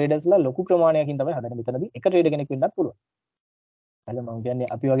අනිවාර්යෙන් ලොකු ට්‍රේඩර්ස්ලා ලොකු ප්‍රමාණයකින් තමයි හදන්නේ. මෙතනදී එක ට්‍රේඩර් කෙනෙක් වෙන්නත් පුළුවන්. හරිද? මම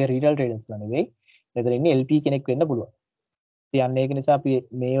කියන්නේ අපි වගේ රීටේල් ට්‍රේඩර්ස්ලා නෙවෙයි. මෙතන ඉන්නේ LP කෙනෙක් වෙන්න පුළුවන්. ඉතින් ඒක නිසා අපි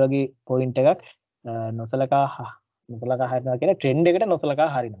මේ වගේ පොයින්ට් එකක් නොසලකා හරිනවා කියන ට්‍රෙන්ඩ් එකට නොසලකා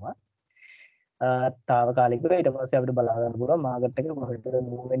හරිනවා. තාවකාලිකව ඊට පස්සේ අපිට බලා ගන්න පුළුවන් මාකට් එක කොහෙටද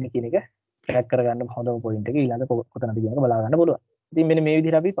මූව් වෙන්නේ කියන එක ට්‍රැක් කරගන්න හොඳම පොයින්ට් එක ඊළඟ කොතනද කියන එක බලා ගන්න පුළුවන්. ඉතින් මෙන්න මේ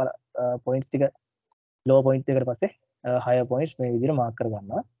විදිහට අපි පොයින්ට්ස් ටික ලෝ පොයින්ට් එකකට පස්සේ හයර් පොයින්ට්ස් මේ විදිහට මාක්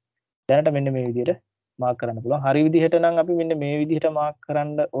කරගන්නවා. දැනට මෙන්න මේ විදිහට මාක් කරන්න පුළුවන්. හරි විදිහට නම් අපි මෙන්න මේ විදිහට මාක්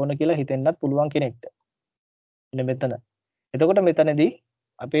කරන්න ඕන කියලා හිතෙන්නත් පුළුවන් කෙනෙක්ට. මෙන්න මෙතන. එතකොට මෙතනදී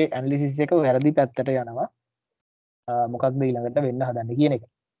අපේ ඇනලිසිස් එක වැරදි පැත්තට යනවා. මොකක්ද ඊළඟට වෙන්න හදන්නේ කියන එක.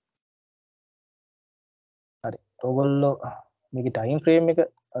 හරි. ඔයගොල්ලෝ මේක ටයිම් ෆ්‍රේම් එක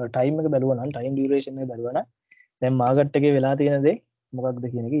ටයිම් එක බැලුවා නම් ටයිම් ඩියුරේෂන් එක බැලුවා නම් දැන් මාකට් එකේ වෙලා තියෙන දේ මොකක්ද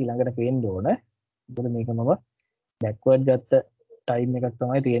කියන එක ඊළඟට පේන්න ඕන. මොකද මේක මම බෑක්වර්ඩ් ගත්ත ටයිම් එකක්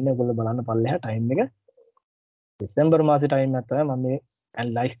තමයි තියෙන්නේ. ඔයගොල්ලෝ බලන්න පල්ලෙහා ටයිම් එක. දෙසැම්බර් මාසේ ටයිම් එකක් තමයි මම මේ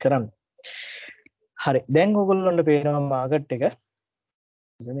ඇනලයිස් කරන්නේ. හරි. දැන් ඔයගොල්ලන්ට පේනවා මාකට් එක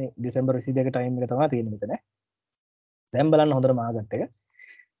මේ දෙසැම්බර් 22 ටයිම් එක තමයි තියෙන්නේ මෙතන. දැන් බලන්න හොඳට මාකට් එක.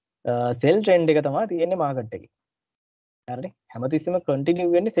 සෙල් ට්‍රෙන්ඩ් එක තමයි තියෙන්නේ මාකට් එකේ. හරිනේ. හැමතිස්සෙම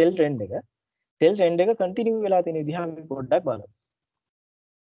කන්ටිනියු වෙන්නේ සෙල් ට්‍රෙන්ඩ් එක. සෙල් ට්‍රෙන්ඩ් එක කන්ටිනියු වෙලා තියෙන විදිහ අපි පොඩ්ඩක් බලමු.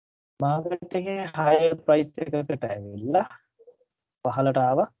 මාකට් එකේ හයර් ප්‍රයිස් එකකට ඇවිල්ලා පහළට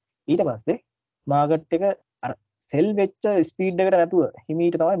ආවා. ඊට පස්සේ මාකට් එක අර සෙල් වෙච්ච ස්පීඩ් එකට නැතුව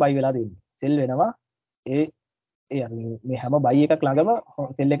හිමීට තමයි බයි වෙලා තියෙන්නේ. සෙල් වෙනවා. ඒ මේ හැම බයි එකක් ළඟම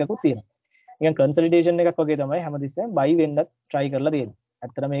සෙල් එකකුත් තියෙනවා. නිකන් කන්සොලිඩේෂන් එකක් වගේ තමයි හැමතිස්සෙම බයි වෙන්නත් try කරලා තියෙන්නේ.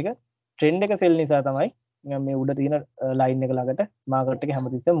 ඇත්තට මේක ට්‍රෙන්ඩ් එක සෙල් නිසා තමයි නිකන් මේ උඩ තියෙන ලයින් එක ළඟට මාකට් එක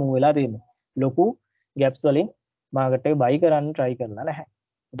හැමතිස්සෙම මූව් වෙලා තියෙන්නේ. ලොකු ගැප්ස් වලින් මාකට් එක බයි කරන්න try කරලා නැහැ.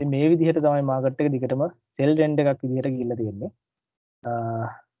 ඉතින් මේ විදිහට තමයි මාකට් එක දිගටම සෙල් ට්‍රෙන්ඩ් එකක් විදිහට ගිහිල්ලා තියෙන්නේ.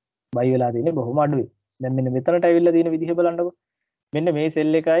 බයි වෙලා තියෙන්නේ බොහොම අඩුයි. දැන් මෙන්න මෙතනට ඇවිල්ලා තියෙන විදිහ බලන්නකෝ. මෙන්න මේ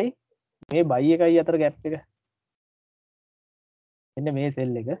සෙල් එකයි මේ බයි එකයි අතර ගැප් එක. මෙන්න මේ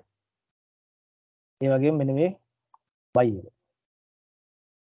සෙල් එක. ඒ වගේම මෙන්න මේ බයි එක.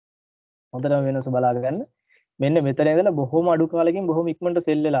 හොඳටම වෙනස බලා ගන්න. මෙන්න මෙතන ඉඳලා බොහොම අඩු කාලෙකින් බොහොම ඉක්මනට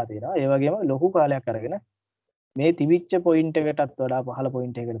සෙල් වෙලා තියෙනවා. ඒ වගේම ලොකු කාලයක් අරගෙන මේ තිබිච්ච පොයින්ට් එකටත් වඩා පහළ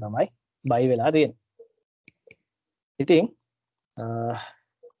පොයින්ට් එකකට තමයි බයි වෙලා තියෙන්නේ. ඉතින්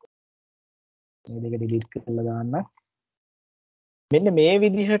මේ දෙක ඩිලීට් කරලා දාන්න. මෙන්න මේ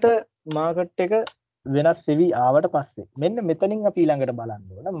විදිහට මාකට් එක වෙනස් වෙවි ආවට පස්සේ මෙන්න මෙතනින් අපි ඊළඟට බලන්න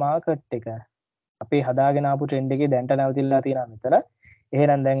ඕන මාකට් එක අපේ හදාගෙන ආපු ට්‍රෙන්ඩ් එකේ දැන්ට නැවතිලා තියෙනවා මෙතන.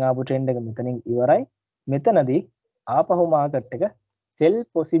 එහෙනම් දැන් ආපු ට්‍රෙන්ඩ් එක මෙතනින් ඉවරයි. මෙතනදී ආපහු මාකට් එක සෙල්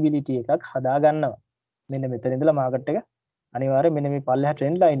පොසිබිලිටි එකක් හදා ගන්නවා. මෙන්න මෙතන ඉඳලා මාකට් එක අනිවාර්යයෙන් මෙන්න මේ පල්ලෙහා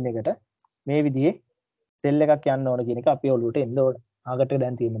ට්‍රෙන්ඩ් ලයින් එකට මේ විදිහේ සෙල් එකක් යන්න ඕන කියන එක අපේ ඔළුවට එන්න ඕන. මාකට් එක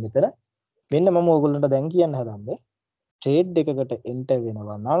දැන් තියෙන්නේ මෙතන. මෙන්න මම ඕගොල්ලන්ට දැන් කියන්න හදන්නේ ට්‍රේඩ් එකකට එන්ටර්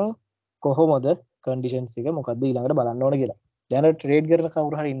වෙනවා නම් කොහොමද කන්ඩිෂන්ස් එක මොකද්ද ඊළඟට බලන්න ඕන කියලා. දැන් ට්‍රේඩ් කරන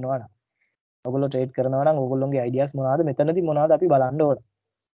කවුරු හරි ඉන්නවා නම් ඔයගොල්ලෝ ට්‍රේඩ් කරනවා නම් ඔයගොල්ලෝගේ අයිඩියාස් මොනවද මෙතනදී මොනවද අපි බලන්න ඕන.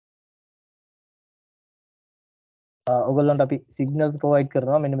 ඔයගොල්ලන්ට අපි සිග්නල්ස් ප්‍රොවයිඩ්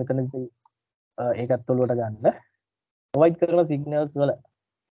කරනවා මෙන්න මෙතනදී ඒකත් ඔලුවට ගන්න. ප්‍රොවයිඩ් කරන සිග්නල්ස් වල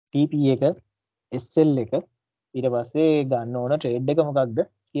TP එක SL එක ඊට පස්සේ ගන්න ඕන ට්‍රේඩ් එක මොකක්ද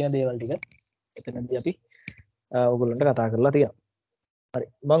කියන දේවල් ටික එතනදී අපි ඔයගොල්ලන්ට කතා කරලා තියෙනවා. හරි.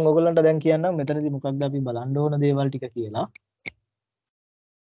 මම ඔයගොල්ලන්ට දැන් කියන්නම් මෙතනදී මොකක්ද අපි බලන්න ඕන දේවල් ටික කියලා.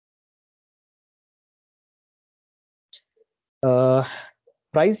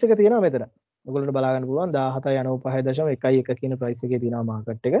 ප්‍රයිස් එක තියෙනවා මෙතන. ඔයගොල්ලන්ට බලා ගන්න පුළුවන් 1795.11 කියන ප්‍රයිස් එකේ තියෙනවා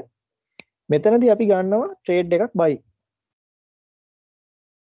මාකට් එක. මෙතනදී අපි ගන්නවා ට්‍රේඩ් එකක් බයි.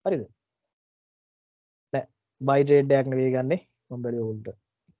 හරිද? බයි ට්‍රේඩ් එකක් නෙවෙයි ගන්නෙ මම බැලුවා උන්ට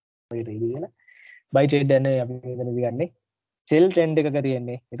බයි ට්‍රේඩ් කියන බයි ට්‍රේඩ් එක නෙවෙයි අපි මෙතනදී ගන්නෙ සෙල් ට්‍රෙන්ඩ් එකක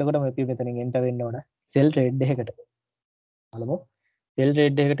තියෙන්නේ එතකොට අපි මෙතනින් එන්ටර් වෙන්න ඕන සෙල් ට්‍රේඩ් එකකට බලමු සෙල්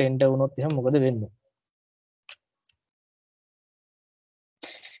ට්‍රේඩ් එකකට එන්ටර් වුණොත් එහෙනම් මොකද වෙන්නේ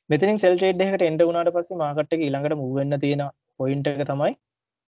මෙතනින් සෙල් ට්‍රේඩ් එකකට එන්ටර් වුණාට පස්සේ මාකට් එක ඊළඟට මූව් වෙන්න තියෙන පොයින්ට් එක තමයි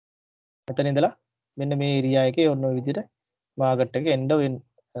මෙතන ඉඳලා මෙන්න මේ ඒරියා එකේ ඔන්න ඔය විදිහට මාකට් එක එන්ඩ් වෙන්න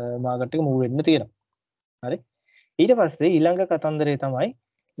මාකට් එක මූව් වෙන්න තියෙනවා හරි ඊට පස්සේ ඊළඟ කතන්දරේ තමයි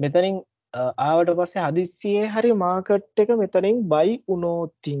මෙතනින් ආවට පස්සේ හදිස්සියේ හරි මාකට් එක මෙතනින් බයි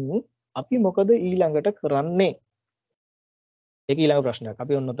වුණොතින් අපි මොකද ඊළඟට කරන්නේ ඒක ඊළඟ ප්‍රශ්නයක්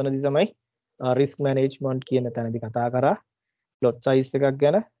අපි ඔන්න ඔතනදී තමයි රිස්ක් මැනේජ්මන්ට් කියන තැනදී කතා කරා ලොට් සයිස් එකක්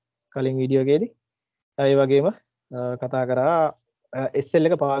ගැන කලින් වීඩියෝ එකේදී ඒ වගේම කතා කරා SL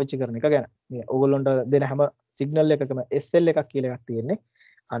එක පාවිච්චි කරන එක ගැන මේ ඕගොල්ලන්ට දෙන හැම සිග්නල් එකකම SL එකක් කියලා එකක් තියෙන්නේ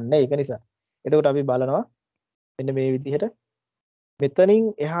අන්න ඒක නිසා එතකොට අපි බලනවා මෙන්න මේ විදිහට මෙතනින්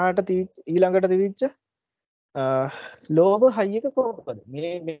එහාට ඊළඟට තිබිච්ච ලෝව හයි එක කොහොමද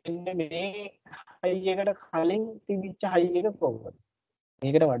මේ මෙන්න මේ හයි එකට කලින් තිබිච්ච හයි එක කොහොමද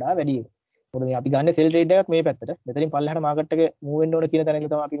මේකට වඩා වැඩි එක මොකද මේ අපි ගන්න සෙල් ට්‍රේඩ් එකක් මේ පැත්තට මෙතනින් පල්ලෙහාට මාකට් එක මූව් වෙන්න ඕන කියන තැනක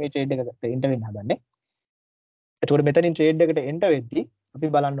තමයි අපි මේ ට්‍රේඩ් එකට එන්ටර් වෙන්න හදන්නේ එතකොට මෙතනින් ට්‍රේඩ් එකට එන්ටර් වෙද්දී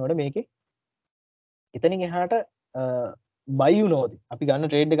අපි බලන්න ඕනේ මේකේ එතනින් එහාට බයි වුණොත් අපි ගන්න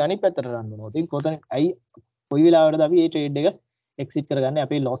ට්‍රේඩ් එක අනිත් පැත්තට රන් වුණොත් ඉතින් කොතන ඇයි කොයි වෙලාවටද අපි මේ ට්‍රේඩ් එක එක්සිට් කරගන්නේ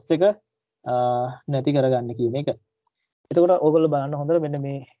අපේ ලොස් එක නැති කරගන්න කියන එක. එතකොට ඕගොල්ලෝ බලන්න හොඳට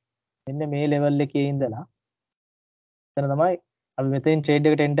මෙන්න මේ ලෙවල් එකේ ඉඳලා එතන තමයි අපි මෙතෙන් ට්‍රේඩ්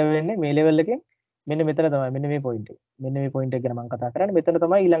එකට එන්ටර් වෙන්නේ මේ ලෙවල් එකෙන් මෙන්න මෙතන තමයි මෙන්න මේ පොයින්ට් එක. මෙන්න මේ පොයින්ට් එක ගැන මම කතා කරන්නේ. මෙතන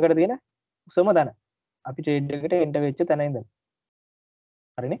තමයි ඊළඟට තියෙන උසම තැන. අපි ට්‍රේඩ් එකට එන්ටර් වෙච්ච තැන ඉඳලා.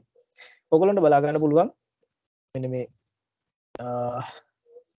 හරිනේ? ඔයගොල්ලන්ට බලා ගන්න පුළුවන් මෙන්න මේ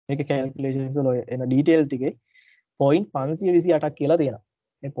මේක කැල්කියුලේෂන්ස් වල එන ඩීටේල් ටිකේ පොයින්ට් 528ක් කියලා තියෙනවා.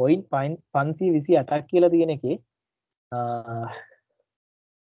 මේ පොයින්ට් 528ක් කියලා තියෙන එකේ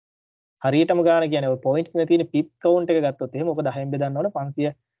හරියටම ගාන කියන්නේ ඔය පොයින්ට්ස් නේ තියෙන පිප්ස් කවුන්ට් එක ගත්තොත් එහෙම ඔක 10න් බෙදන්න ඕන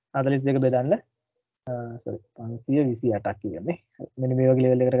 542 බෙදන්න සෝරි 528ක් කියන්නේ. මෙන්න මේ වගේ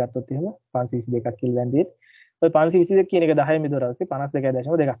ලෙවල් එකකට ගත්තොත් එහෙම 522ක් කියලා දැන් තියෙන්නේ. ඔය 522 කියන එක 10න් බෙදුවා ඊපස්සේ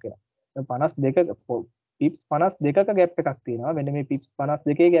 52.2ක් වෙනවා. 52 පිප්ස් 52ක ගැප් එකක් තියෙනවා. මෙන්න මේ පිප්ස්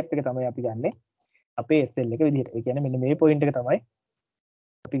 52 ගැප් එක තමයි අපි ගන්නෙ අපේ SL එක විදිහට. ඒ කියන්නේ මෙන්න මේ පොයින්ට් එක තමයි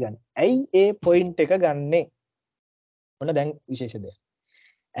අපි ගන්න. ඇයි ඒ පොයින්ට් එක ගන්නෙ? මොන දැන් විශේෂ දෙයක්.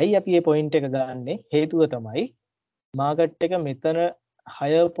 ඇයි අපි මේ පොයින්ට් එක ගන්නෙ? හේතුව තමයි මාකට් එක මෙතන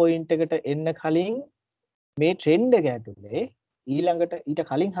හයර් පොයින්ට් එකට එන්න කලින් මේ ට්‍රෙන්ඩ් එක ඇතුලේ ඊළඟට ඊට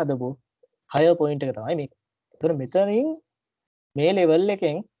කලින් හදපු හයර් පොයින්ට් එක තමයි මේක. ඒතර මෙතනින් මේ ලෙවල්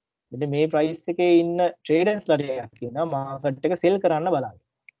එකෙන් මෙන්න මේ ප්‍රයිස් එකේ ඉන්න ට්‍රේඩර්ස්ලා ටිකක් කියනවා මාකට් එක සෙල් කරන්න බලන්න.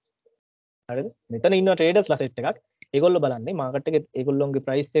 හරිද? මෙතන ඉන්න ට්‍රේඩර්ස්ලා සෙට් එකක්. ඒගොල්ලෝ බලන්නේ මාකට් එකේ ඒගොල්ලොන්ගේ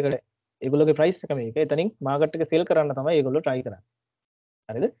ප්‍රයිස් එකට ඒගොල්ලෝගේ ප්‍රයිස් එක මේක. එතනින් මාකට් එක සෙල් කරන්න තමයි ඒගොල්ලෝ try කරන්නේ.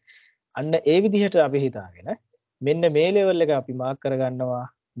 හරිද? අන්න ඒ විදිහට අපි හිතාගෙන මෙන්න මේ ලෙවල් එක අපි මාක් කරගන්නවා.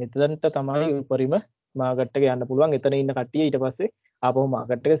 මෙතනට තමයි උඩරිම මාකට් එක යන්න පුළුවන්. එතන ඉන්න කට්ටිය ඊට පස්සේ ආපහු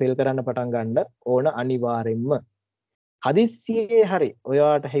මාකට් එක සෙල් කරන්න පටන් ගන්න ඕන අනිවාර්යෙන්ම. හදිස්සියේ හරි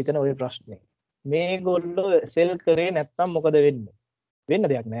ඔයාට හිතන ඔය ප්‍රශ්නේ මේගොල්ලෝ සෙල් කරේ නැත්නම් මොකද වෙන්නේ? වෙන්න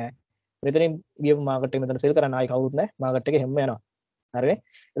දෙයක් නැහැ. මෙතනින් ගියපු මාකට් එක මෙතන සෙල් කරන්න ආයි කවුරුත් නැහැ. මාකට් එක හැම යනවා. හරිනේ?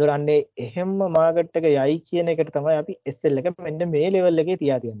 ඒතකොට අන්නේ එහෙම මාකට් එක යයි කියන එකට තමයි අපි SL එක මෙන්න මේ ලෙවල් එකේ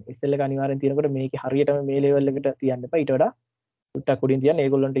තියා තියන්නේ. SL එක අනිවාර්යෙන් තියෙනකොට මේකේ හරියටම මේ ලෙවල් එකට තියන්න එපා. ඊට වඩා ටුට්ටක් උඩින් තියන්න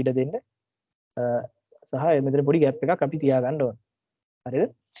ඒගොල්ලන්ට ඉඩ දෙන්න. සහ මෙතන පොඩි ગેප් එකක් අපි තියා ගන්න ඕන.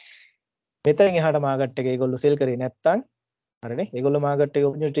 හරිද? මෙතෙන් එහාට මාකට් එක ඒගොල්ලෝ සෙල් කරේ නැත්නම් හරිනේ? ඒගොල්ලෝ මාකට් එක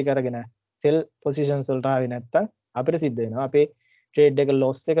ඔපචුනිටි එක අරගෙන සෙල් පොසිෂන්ස් වලට ආවේ නැත්නම් අපිට සිද්ධ වෙනවා අපේ ට්‍රේඩ් එක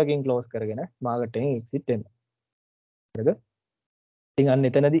ලොස් එකකින් ක්ලෝස් කරගෙන මාකට් එකෙන් එක්සිට් වෙන්න. හරිද? ඉතින් අන්න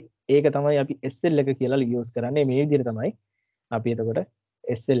එතනදී ඒක තමයි අපි SL එක කියලා යූස් කරන්නේ. මේ විදිහට තමයි අපි එතකොට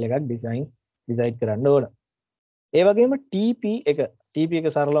SL එකක් ඩිසයින් කරන්න ඕන. ඒ වගේම TP එක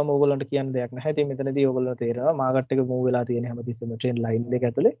සරලවම ඕගොල්ලන්ට කියන්න දෙයක් නැහැ. ඉතින් මෙතනදී ඕගොල්ලන්ට තේරෙනවා මාකට් එක මූව් වෙලා තියෙන හැමතිස්සෙම ට්‍රෙන්ඩ් ලයින් එක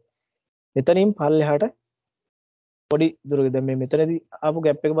ඇතුලේ. මෙතනින් පල්ලෙහාට පොඩි දුරක දැන් මේ මෙතනදී ආපු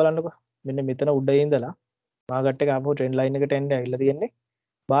ગેප් එක බලන්නකෝ. මෙන්න මෙතන උඩේ ඉඳලා මාකට් එක ආපහු ට්‍රෙන්ඩ් ලයින් එකට එන්න ඇවිල්ලා තියෙන්නේ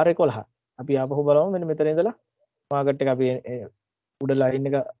බාර් 11. අපි ආපහු බලමු මෙන්න මෙතන ඉඳලා මාකට් එක අපි උඩ ලයින්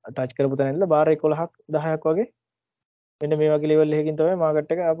එක ටච් කරපු තැන ඉඳලා බාර් 11ක් 10ක් වගේ මෙන්න මේ වගේ ලෙවල් එකකින් තමයි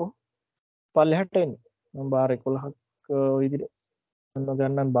මාකට් එක ආපහු පල්ලෙහාට එන්නේ. මම බාර් 11ක් ඔය විදිහට ගන්න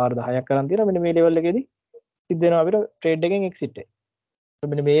ගන්නම් බාර් 10ක් කරන් තියෙනවා. මෙන්න මේ ලෙවල් එකේදී සිද්ධ වෙනවා අපිට ට්‍රේඩ් එකෙන් එක්සිට් එක.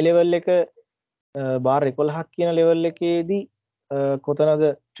 මෙන්න මේ ලෙවල් එක බාර් 11ක් කියන ලෙවල් එකේදී කොතනද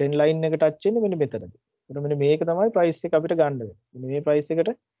ට්‍රෙන්ඩ් ලයින් එක ටච් වෙන්නේ මෙන්න මෙතනදී. එතකොට මෙන්න මේක තමයි ප්‍රයිස් එක අපිට ගන්න වෙන්නේ. මෙන්න මේ ප්‍රයිස්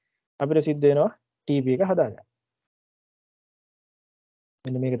එකට අපිට සිද්ධ වෙනවා TP එක හදාගන්න.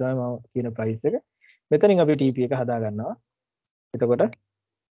 මෙන්න මේක තමයි මම කියන ප්‍රයිස් එක. මෙතනින් අපි TP එක හදා ගන්නවා. එතකොට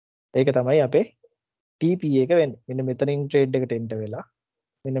ඒක තමයි අපේ TP එක වෙන්නේ. මෙන්න මෙතනින් ට්‍රේඩ් එකට එන්ටර් වෙලා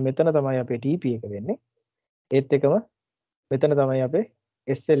මෙන්න මෙතන තමයි අපේ TP එක වෙන්නේ. ඒත් එකම මෙතන තමයි අපේ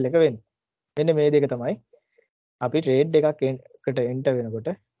SL එක වෙන්නේ. මෙන්න මේ දෙක තමයි අපි ට්‍රේඩ් එකක් එකට එන්ටර්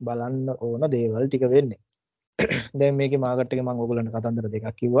වෙනකොට බලන්න ඕන දේවල් ටික වෙන්නේ. දැන් මේකේ මාකට් එකේ මම ඔයගොල්ලන්ට කතන්දර දෙකක්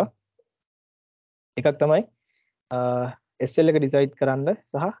කිව්වා. එකක් තමයි SL එක ඩිසයිඩ් කරන්න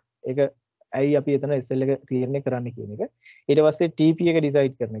සහ ඒක ඇයි අපි එතන SL එක තීරණය කරන්න කියන එක. ඊට පස්සේ TP එක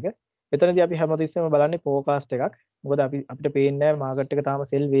ඩිසයිඩ් කරන එක. එතනදී අපි හැමතිස්සෙම බලන්නේ ෆෝකාස්ට් එකක්. මොකද අපිට පේන්නේ නැහැ මාකට් එක තාම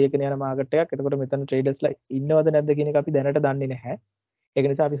සෙල් වේගන යන මාකට් එකක්. එතකොට මෙතන ට්‍රේඩර්ස්ලා ඉන්නවද නැද්ද කියන එක අපි දැනට දන්නේ නැහැ. ඒක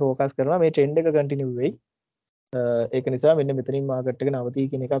නිසා අපි ෆෝකස් කරනවා මේ ට්‍රෙන්ඩ් එක කන්ටිනියු වෙයි. ඒක නිසා මෙන්න මෙතනින් මාකට් එක නවතී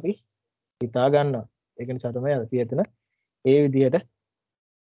කියන එක අපි හිතා ගන්නවා. ඒක නිසා තමයි අපි එතන ඒ විදිහට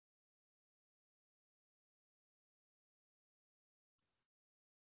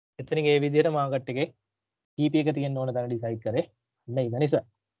එතනින් ඒ විදිහට මාකට් එකේ TP එක තියෙන්න ඕන තැන ඩිසයිඩ් කරේ. අන්න ඒක නිසා.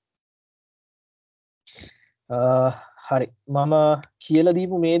 හරි. මම කියලා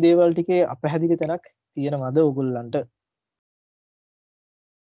දීපු මේ දේවල් ටිකේ අපහැදිලි තැනක් තියෙනවද ඔයගොල්ලන්ට?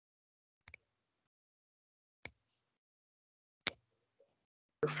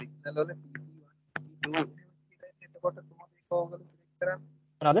 සිග්නල් වල එතකොට කොහොමද ඒක ඕගොල්ලෝ සිලෙක්ට් කරන්නේ?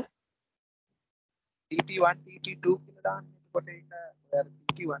 මොනවාද? TP1 TP2 කියලා දාන්නේ. එතකොට ඒක ඔයාලා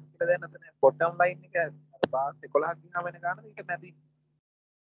TP1 කියලා දැන් අතන බොටම් ලයින් එක අර බාස් 11ක් ගියාම වෙන ගානද ඒක නැති.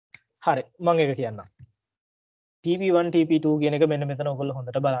 හරි. මම ඒක කියන්නම්. TP1 TP2 කියන එක මෙන්න මෙතන ඔයගොල්ලෝ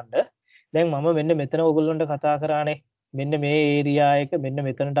හොඳට බලන්න. දැන් මම මෙන්න මෙතන ඔයගොල්ලන්ට කතා කරානේ. මෙන්න මේ ඒරියා එක මෙන්න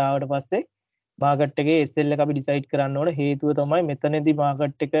මෙතනට ආවට පස්සේ මාකට් එකේ SL එක අපි ඩිසයිඩ් කරන්න ඕන. හේතුව තමයි මෙතනදී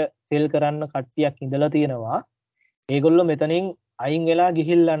මාකට් එක සෙල් කරන්න කට්ටියක් ඉඳලා තියෙනවා. ඒගොල්ලෝ මෙතනින් අයින් වෙලා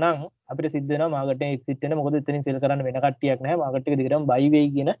ගිහිල්ලා නම් අපිට සිද්ධ වෙනවා මාකට් එකේ එක්සිට් වෙන්න. මොකද එතනින් සෙල් කරන්න වෙන කට්ටියක් නැහැ. මාකට් එක දිගටම බයි වෙයි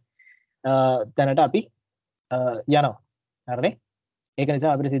කියන තැනට අපි යනවා. හරිනේ? ඒක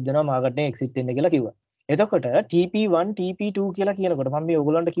නිසා අපිට සිද්ධ වෙනවා මාකට් එකේ එක්සිට් වෙන්න කියලා කිව්වා. එතකොට TP1 TP2 කියලා කියනකොට මම මේ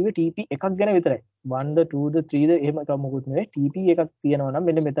ඔයගොල්ලන්ට කිව්වේ TP එකක් ගැන විතරයි. 1ද 2ද 3ද එහෙම එකක් මොකුත් නෙවෙයි. TP එකක් තියෙනවා නම්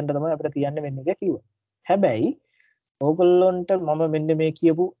මෙන්න මෙතනට තමයි අපිට තියන්නේ වෙන්නේ කියලා කිව්වා. හැබැයි ඕගොල්ලොන්ට මම මෙන්න මේ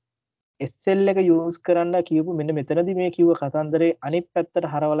කියපු SL එක යූස් කරන්න කියපු මෙන්න මෙතනදී මේ කිව්ව කතන්දරේ අනිත් පැත්තට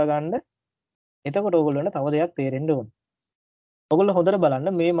හරවලා ගන්න. එතකොට ඕගොල්ලන්ට තව දෙයක් තේරෙන්න ඕන. ඔයගොල්ලෝ හොඳට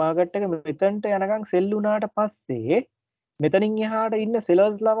බලන්න මේ මාකට් එක මෙතනට යනකම් සෙල් වුණාට පස්සේ මෙතනින් එහාට ඉන්න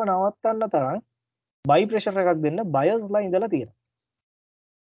සෙලර්ස්ලාව නවත්තන්න තරම් බයි ප්‍රෙෂර් එකක් දෙන්න බයර්ස්ලා ඉඳලා තියෙනවා.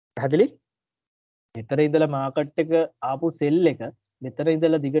 පැහැදිලි? මෙතන ඉඳලා මාකට් එක ආපු සෙල් එක මෙතන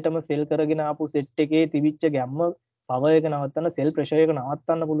ඉඳලා දිගටම සෙල් කරගෙන ආපු සෙට් එකේ තිබිච්ච ගැම්ම පවර් එක නවත්තන්න සෙල් ප්‍රෙෂර් එක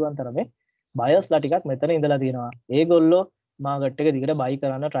නවත්තන්න පුළුවන් තරමේ බයර්ස්ලා ටිකක් මෙතන ඉඳලා තියෙනවා. ඒගොල්ලෝ මාකට් එක දිගට බයි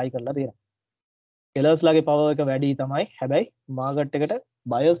කරන්න try කරලා තියෙනවා. සෙලර්ස්ලාගේ පවර් එක වැඩි තමයි. හැබැයි මාකට් එකට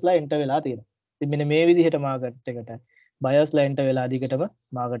බයර්ස්ලා එන්ටර් වෙලා තියෙනවා. ඉතින් මෙන්න මේ විදිහට මාකට් එකට බයර්ස්ලා එන්ටර් වෙලා දිගටම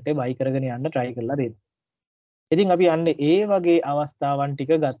මාකට් එක බයි කරගෙන යන්න try කරලා තියෙනවා. ඉතින් අපි යන්නේ ඒ වගේ අවස්ථාවන්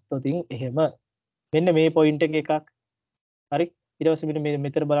ටික ගත්තොතින් එහෙම මෙන්න මේ පොයින්ට් එක එකක්. හරි? ඊට පස්සේ මෙන්න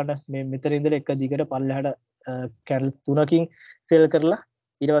මෙතන බලන්න මේ මෙතන ඉඳලා එක දිගට පල්ලෙහාට කැරල් 3කින් සෙල් කරලා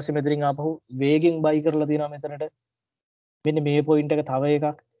ඊට පස්සේ මෙතනින් ආපහු වේගෙන් බයි කරලා තියෙනවා මෙතනට. මෙන්න මේ පොයින්ට් එක තව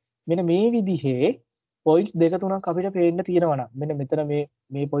එකක්. මෙන්න මේ විදිහේ පොයින්ට්ස් දෙක තුනක් අපිට පේන්න තියෙනවා නම් මෙන්න මෙතන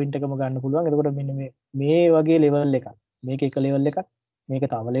මේ පොයින්ට් එකම ගන්න පුළුවන්. එතකොට මෙන්න මේ වගේ ලෙවල් එකක්. මේක එක ලෙවල් එකක්. මේක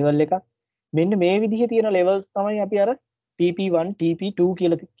තව ලෙවල් එකක්. මෙන්න මේ විදිහේ තියෙන ලෙවල්ස් තමයි අපි අර TP1 TP2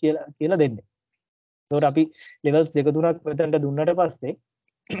 කියලා දෙන්නේ. ඒකට අපි ලෙවල්ස් දෙක තුනක් මෙතනට දුන්නට පස්සේ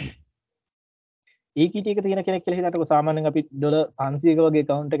EQT එක තියෙන කෙනෙක් කියලා හිතන්නකො සාමාන්‍යයෙන් අපි $500ක වගේ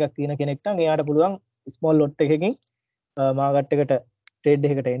account එකක් තියෙන කෙනෙක් නම් එයාට පුළුවන් small lot එකකින් මාකට් එකට ට්‍රේඩ්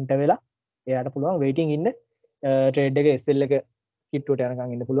එකකට එන්ටර් වෙලා එයාට පුළුවන් waiting ඉන්න ට්‍රේඩ් එක SL එක කිට්ටුවට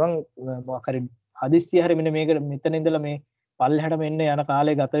යනකම් ඉන්න පුළුවන්. මොකක් හරි හදිස්සිය හරි මෙන්න මේක මෙතන ඉඳලා මේ පල්ලෙහාට මෙන්න යන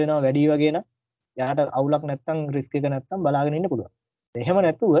කාලේ ගත වෙනවා වැඩි වගේ නම් එයාට අවුලක් නැත්තම් රිස්ක් එක නැත්තම් බලාගෙන ඉන්න පුළුවන්. එහෙම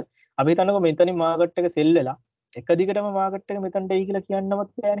නැතුව අපි හිතන්නකො මෙතනින් මාකට් එක සෙල් වෙලා එක දිගටම මාකට් එක මෙතනට එයි කියලා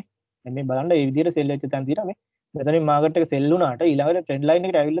කියන්නවත් බෑනේ. මේ බලන්න මේ විදිහට සෙල් වෙච්ච තැන තියෙනවා මේ. මෙතනින් මාකට් එක සෙල් වුණාට ඊළඟට ට්‍රෙන්ඩ් ලයින්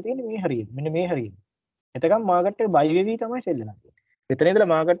එකට ඇවිල්ලා තියෙන්නේ මේ හරියට. මෙන්න මේ හරියට. එතකම් මාකට් එක බයි වෙවි තමයි සෙල් වෙලා තියෙන්නේ. මෙතන ඉඳලා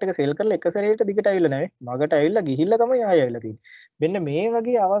මාකට් එක සෙල් කරලා එක සැරේට දිගට ඇවිල්ලා නැහැ. මාකට් ඇවිල්ලා ගිහිල්ලා තමයි ආයෙ ඇවිල්ලා තියෙන්නේ. මෙන්න මේ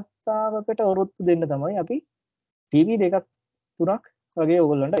වගේ අවස්ථාවකට ඔරොත්තු දෙන්න තමයි අපි TV දෙකක් තුනක් වගේ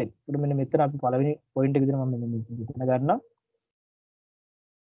ඕගොල්ලන්ට එන්නේ. ඒකට මෙන්න මෙතන අපි පළවෙනි පොයින්ට් එක විදිහට මම මෙන්න මෙතන ගන්නවා.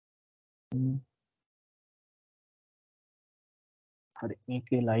 හරි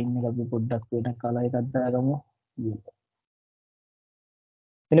මේකේ ලයින් එක අපි පොඩ්ඩක් වෙන කලර් එකක් දාගමු.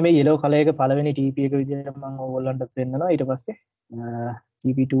 මෙන්න මේ yellow කලර් එක පළවෙනි TP එක විදිහට මම ඕගොල්ලන්ට පෙන්නනවා. ඊට පස්සේ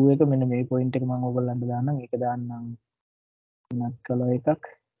TP2 එක මෙන්න මේ පොයින්ට් එක මම ඕගොල්ලන්ට දාන්නම්. ඒක දාන්නම් වෙනස් කළා එකක්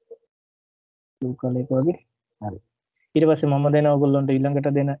blue color එක වගේ හරි ඊට පස්සේ මම දෙන ඔයගොල්ලන්ට ඊළඟට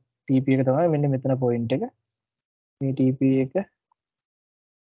දෙන TP එක තමයි මෙන්න මෙතන point එක මේ TP එක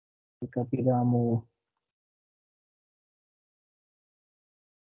අපි දාමු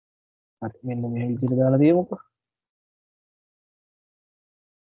හරි මෙන්න මේ විදිහට දාලා දියමුකෝ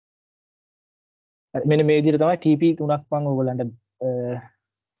හරි මෙන්න මේ විදිහට තමයි TP තුනක් මම ඔයගොල්ලන්ට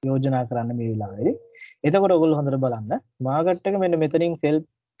යෝජනා කරන්න මේ වෙලාවේදී එතකොට ඔයගොල්ලෝ හොඳට බලන්න මාකට් එක මෙන්න මෙතනින් සෙල්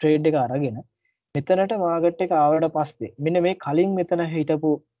ට්‍රේඩ් එක අරගෙන මෙතනට මාකට් එක ආවට පස්සේ මෙන්න මේ කලින් මෙතන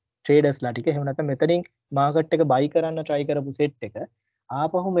හිටපු ට්‍රේඩර්ස්ලා ටික එහෙම නැත්නම් මෙතනින් මාකට් එක බයි කරන්න try කරපු සෙට් එක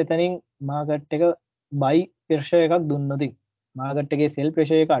ආපහු මෙතනින් මාකට් එක බයි ප්‍රෙෂර් එකක් දුන්නොත් මාකට් එකේ සෙල්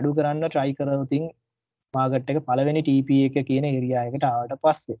ප්‍රෙෂර් එක අඩු කරන්න try කරනොත් මාකට් එක පළවෙනි TP එක කියන ඒරියා එකට ආවට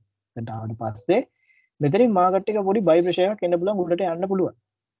පස්සේ මෙතනින් මාකට් එක පොඩි බයි ප්‍රෙෂර් එකක් එන්න පුළුවන් උඩට යන්න පුළුවන්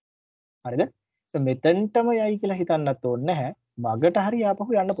හරිද මෙතනටම යයි කියලා හිතන්නත් ඕනේ නැහැ මගට හරි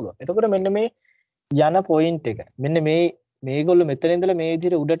ආපහු යන්න පුළුවන් එතකොට මෙන්න මේ යන පොයින්ට් එක මෙන්න මේගොල්ලෝ මෙතන ඉඳලා මේ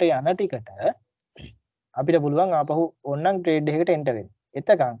විදිහට උඩට යන ටිකට අපිට පුළුවන් ආපහු ඕනනම් ට්‍රේඩ් එකකට එන්ටර් වෙන්න.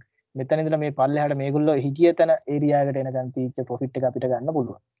 එතකන් මෙතන ඉඳලා මේ පල්ලෙහාට මේගොල්ලෝ හිටිය තැන ඒරියා එකට එනකන් තීච්ච ප්‍රොෆිට් එක අපිට ගන්න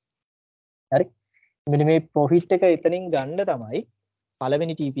පුළුවන්. හරි. මෙන්න මේ ප්‍රොෆිට් එක එතනින් ගන්න තමයි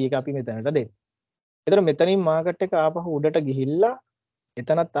පළවෙනි TP එක අපි මෙතනට දෙන්නේ. ඒතර මෙතනින් මාකට් එක ආපහු උඩට ගිහිල්ලා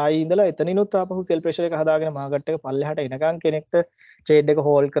එතනත් ආයි ඉඳලා එතනිනුත් ආපහු සෙල් ප්‍රෙෂර් එක හදාගෙන මාකට් එක පල්ලෙහාට එනකන් කෙනෙක්ට ට්‍රේඩ් එක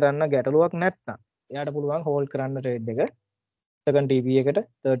හෝල්ඩ් කරන්න ගැටලුවක් නැත්නම් එයාට පුළුවන් හෝල්ඩ් කරන්න ට්‍රේඩ් එක second TP එකට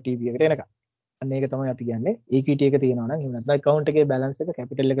third TP එකට එනකම්. අන්න ඒක තමයි අපි කියන්නේ equity එක තියෙනවා නම් එහෙම නැත්නම් account එකේ balance එක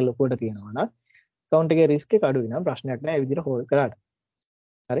capital එක ලොකුවට තියෙනවා නම් account එකේ risk එක අඩුයි නම් ප්‍රශ්නයක් නැහැ ඒ විදිහට හෝල්ඩ් කරාට.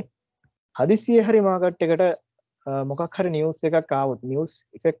 හරි. හදිස්සියේ හරි මාකට් එකට මොකක් හරි news එකක් ආවොත් news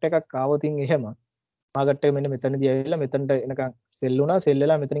effect එකක් ආවොත් එහෙම මාකට් එක මෙන්න මෙතනදී ඇවිල්ලා මෙතනට එනකන් සෙල් වුණා සෙල්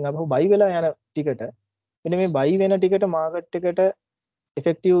වෙලා මෙතනින් ආපහු බයි වෙලා යන ටිකට මෙන්න මේ බයි වෙන ටිකට මාකට් එකට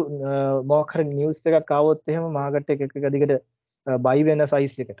effective මොකක් හරි news එකක් ආවොත් එහෙම මාකට් එක එක දිගට බයි වෙන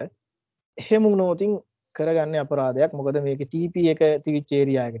size එකට එහෙම වුණොතින් කරගන්නේ අපරාධයක් මොකද මේකේ TP එක තිවිච්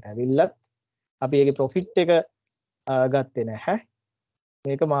ඒරියා එකට ඇවිල්ලා අපි ඒකේ profit එක ගත්තේ නැහැ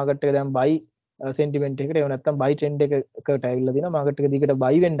මේක මාකට් එක දැන් බයි sentiment එකකට එහෙම නැත්නම් බයි trend එකකට ඇවිල්ලා දිනවා මාකට් එක දිගට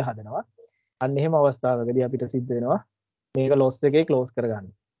බයි වෙන්න හදනවා අන්න එහෙම අවස්ථාවකදී අපිට සිද්ධ වෙනවා මේක loss එකේ close කරගන්න.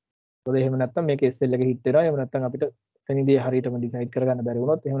 මොකද එහෙම නැත්නම් මේක SL එක hit වෙනවා එහෙම නැත්නම් අපිට එතනදී හරියටම decide කරගන්න බැරි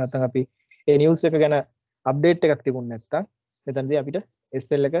වුණොත් එහෙම නැත්නම් අපි ඒ news එක ගැන update එකක් තිබුණ නැත්නම් මෙතනදී අපිට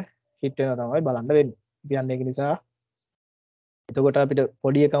SL එක hit වෙනවා තමයි බලන්න වෙන්නේ. කියන්නේ ඒක නිසා එතකොට අපිට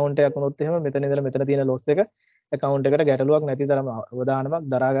පොඩි account එකක් වුණොත් එහෙම මෙතන ඉඳලා මෙතන තියෙන loss එක account එකට ගැටලුවක් නැති තරම අවදානමක්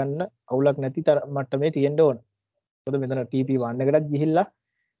දරා ගන්න අවුලක් නැති මට්ටමේ තියෙන්න ඕන. මොකද මෙතන TP1 එකටත් ගිහිල්ලා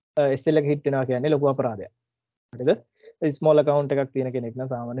SL එක hit වෙනවා කියන්නේ ලොකු අපරාධයක්. හරිද? ස්මෝල් account එකක් තියෙන කෙනෙක් නම්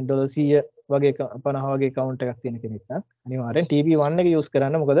සාමාන්‍යයෙන් $100 වගේ 50 වගේ account එකක් තියෙන කෙනෙක් නම් අනිවාර්යෙන් TP1 එක use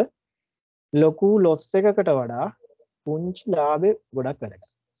කරන්න. මොකද ලොකු loss එකකට වඩා පුංචි ලාභේ ගොඩක් වැඩක්.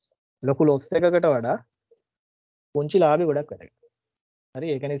 ලොකු loss එකකට වඩා පුංචි ලාභේ ගොඩක් වැඩක්.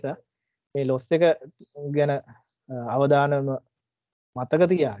 හරි ඒක නිසා මේ loss එක ගැන අවධානම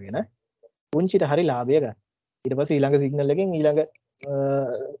මතක තියාගෙන පුංචිට හරි ලාභය ගන්න. ඊට පස්සේ ඊළඟ සිග්නල් එකෙන් ඊළඟ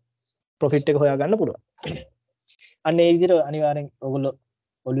ප්‍රොෆිට් එක හොයාගන්න පුළුවන්. අන්න ඒ විදිහට අනිවාර්යෙන් ඔයගොල්ලෝ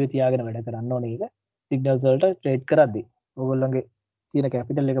ඔළුවේ තියාගෙන වැඩ කරන්න ඕනේ ඒක. සිග්නල්ස් වලට ට්‍රේඩ් කරද්දී ඔයගොල්ලන්ගේ තියෙන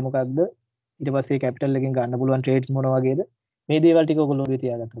කැපිටල් එක මොකක්ද? ඊට පස්සේ කැපිටල් එකෙන් ගන්න පුළුවන් ට්‍රේඩ්ස් මොන වගේද? මේ දේවල් ටික ඔයගොල්ලෝ ඔළුවේ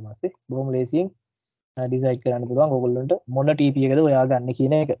තියාගත්තට පස්සේ බොහොම ලේසියෙන් ඩිසයිඩ් කරන්න පුළුවන් ඔයගොල්ලන්ට මොන TP එකද හොයාගන්න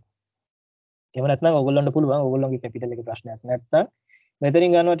කියන එක. එහෙම නැත්නම් ඔයගොල්ලන්ට පුළුවන් ඔයගොල්ලන්ගේ කැපිටල් එකේ ප්‍රශ්නයක් නැත්නම්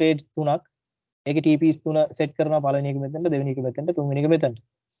මෙතනින් ගන්නවා ට්‍රේඩ්ස් තුනක්. ඒකේ TPs තුන සෙට් කරනවා පළවෙනි එක මෙතනට දෙවෙනි එක මෙතනට තුන්වෙනි එක මෙතනට.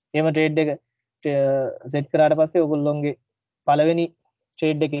 එහෙම ට්‍රේඩ් එක සෙට් කරාට පස්සේ ඔයගොල්ලෝගේ පළවෙනි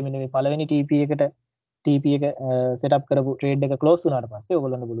ට්‍රේඩ් එකේ මෙන්න මේ පළවෙනි TP එකට TP එක සෙටප් කරපු ට්‍රේඩ් එක ක්ලෝස් වුණාට පස්සේ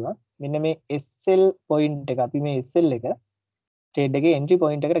ඔයගොල්ලන්ට පුළුවන් මෙන්න මේ SL පොයින්ට් එක අපි මේ SL එක ට්‍රේඩ් එකේ එන්ට්‍රි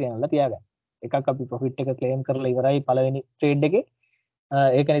පොයින්ට් එකට ගෙනල්ලා තියාගන්න. එකක් අපි ප්‍රොෆිට් එක ක්ලේම් කරලා ඉවරයි පළවෙනි ට්‍රේඩ් එකේ.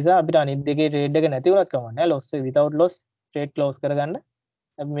 ඒක නිසා අපිට අනිත් දෙකේ ට්‍රේඩ් එක නැති වුණත් කමක් නැහැ. loss without loss trade close කරගන්න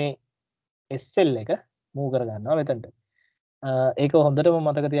අපි මේ SL එක මූව් කරගන්නවා මෙතනට. ඒක හොඳටම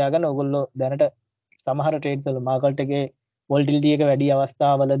මතක තියාගන්න ඔයගොල්ලෝ දැනට සමහර ට්‍රේඩ්ස් වල මාකට් එකේ වොලටිලිටි එක වැඩි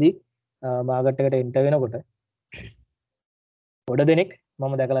අවස්ථාවලදී මාකට් එකට එන්ටර් වෙනකොට ගොඩ දෙනෙක්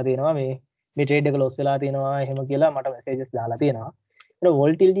මම දැකලා තියෙනවා මේ ට්‍රේඩ් එක ලොස් වෙලා තියෙනවා එහෙම කියලා මට මෙසේජස් දාලා තියෙනවා. ඒක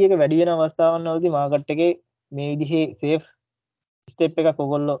වොලටිලිටි එක වැඩි වෙන අවස්ථාවන් වලදී මාකට් එකේ මේ විදිහේ සේෆ් ස්ටෙප් එකක්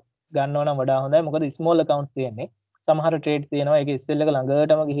ඔයගොල්ලෝ ගන්නවා නම් වඩා හොඳයි. මොකද ස්මෝල් accounts තියෙන්නේ. සමහර ට්‍රේඩ්ස් තියෙනවා ඒකේ SL එක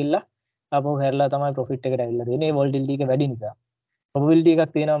ළඟටම ගිහිල්ලා ආපහු හැරලා තමයි ප්‍රොෆිට් එකට ඇවිල්ලා තියෙන්නේ. මේ වොලටිලිටි එක වැඩි නිසා. probability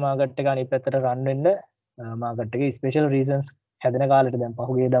එකක් තියෙනවා මාකට් එක අනිත් පැත්තට රන් වෙන්න. මාකට් එකේ ස්පෙෂල් රීසන්ස් හැදෙන කාලෙට දැන්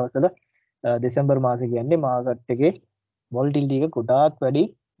පහුගිය දවස්වල දෙසැම්බර් මාසේ කියන්නේ මාකට් එකේ volatility එක ගොඩාක් වැඩි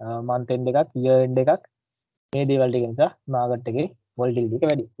month end එකක් year end එකක් මේ දේවල් ටික නිසා market එකේ volatility එක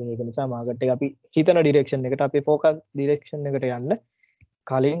වැඩි. ඉතින් ඒක නිසා market එක අපි හිතන direction එකට අපේ focus direction එකට යන්න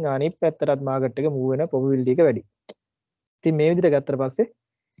කලින් අනිත් පැත්තටත් market එක move වෙන probability එක වැඩි. ඉතින් මේ විදිහට ගත්තට පස්සේ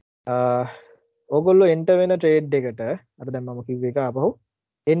ඕගොල්ලෝ enter වෙන trade එකට අර දැන් මම කිව්ව එක ආපහු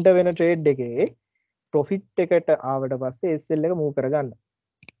enter වෙන trade එකේ profit එකට ආවට පස්සේ SL එක move කරගන්න.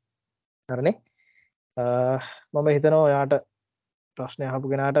 හරිනේ? මම හිතනවා ඔයාට ප්‍රශ්න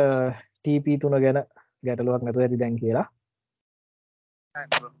අහපු කෙනාට TP3 ගැන ගැටලුවක් නැතුව ඇති දැන් කියලා.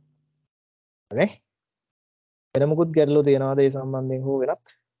 හරිනේ? වෙන මොකුත් ගැටලු තියනවාද ඒ සම්බන්ධයෙන් හෝ වෙනත්?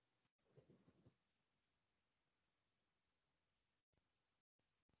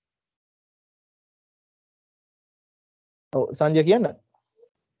 ඔව් සංජය කියන්න.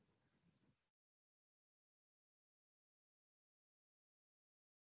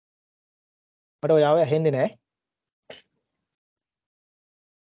 මට ඔයාව ඇහෙන්නේ නැහැ.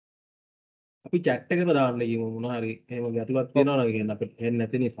 අපි chat එකට දාන්න කියමු මොනවා හරි එහෙම ගැටලුවක් තියෙනවා නම් කියන්නේ අපිට එන්නේ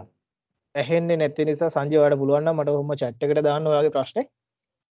නැති නිසා. ඇහෙන්නේ නැති නිසා සංජය ඔයාලට පුළුවන් නම් මට ඔහොම chat එකට දාන්න ඔයාගේ ප්‍රශ්නේ.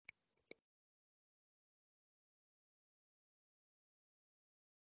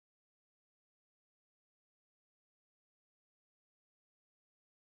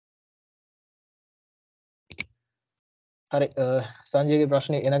 හරි සංජයගේ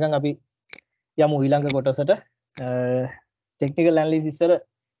ප්‍රශ්නේ එනකන් අපි යමු ඊළඟ කොටසට. ටෙක්නිකල් ඇනලිසිස් වල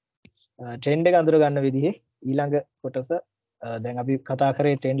ට්‍රෙන්ඩ් එක අඳුර ගන්න විදිහේ ඊළඟ කොටස. දැන් අපි කතා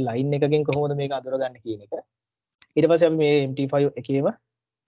කරේ ට්‍රෙන්ඩ් ලයින් එකකින් කොහොමද මේක අඳුරගන්නේ කියන එක. ඊට පස්සේ අපි මේ MT5 එකේම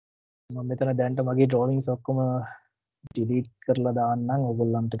මම මෙතන දැන්ට මගේ drawings ඔක්කොම delete කරලා දාන්නම්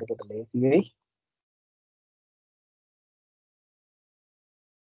ඔයගොල්ලන්ට එතකොට ලේසි වෙයි.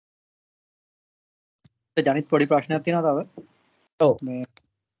 ජනිත් පොඩි ප්‍රශ්නයක් තියෙනවා තව. ඔව්. මේ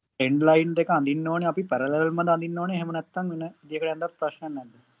trend line දෙක අඳින්න ඕනේ අපි parallel මද අඳින්න ඕනේ එහෙම නැත්නම් වෙන විදියකට අඳද්ද ප්‍රශ්නයක්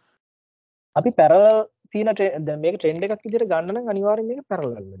නැද්ද? අපි parallel තියෙන දැන් මේක ට්‍රෙන්ඩ් එකක් විදිහට ගන්න නම් අනිවාර්යෙන් මේක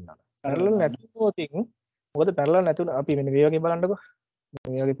parallel වෙන්න ඕන. parallel නැතුව තින් මොකද parallel නැතුව අපි මෙන්න මේ වගේ බලන්නකෝ.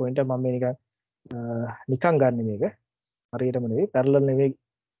 මේ වගේ පොයින්ට් එක මම මේ නිකන් ගන්න මේක. හරියටම නෙවෙයි parallel නෙවෙයි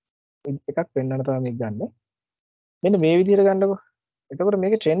එකක් පෙන්වන්න තමයි මේක ගන්න. මෙන්න මේ විදිහට ගන්නකෝ. එතකොට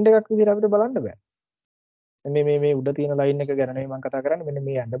මේක ට්‍රෙන්ඩ් එකක් විදිහට අපිට බලන්න බෑ. මේ උඩ තියෙන ලයින් එක ගැන නෙවෙයි මම කතා කරන්නේ. මෙන්න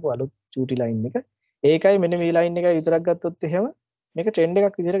මේ යන්නපු අලුත් චූටි ලයින් එක. ඒකයි මෙන්න මේ ලයින් එකයි විතරක් ගත්තොත් එහෙම මේක ට්‍රෙන්ඩ්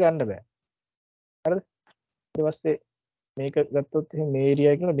එකක් විදිහට ගන්න බෑ. හරිද? ඊට පස්සේ මේක ගත්තොත් එහෙනම් මේ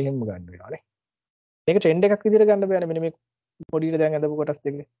ඒරියා එකේ මෙහෙම ගන්න වෙනවා නේ. මේක ට්‍රෙන්ඩ් එකක් විදිහට ගන්න බෑනේ මෙන්න මේ පොඩියට දැන් අදපු කොටස්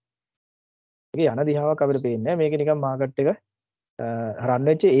දෙකේ. මේක යන දිහාවක් අපිට පේන්නේ නැහැ. මේක නිකන් මාකට් එක රන්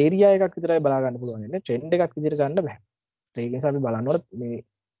වෙච්ච ඒරියා එකක් විතරයි බලා ගන්න පුළුවන් ඉන්නේ. ට්‍රෙන්ඩ් එකක් විදිහට ගන්න බෑ. ඒක නිසා අපි බලන්න ඕන මේ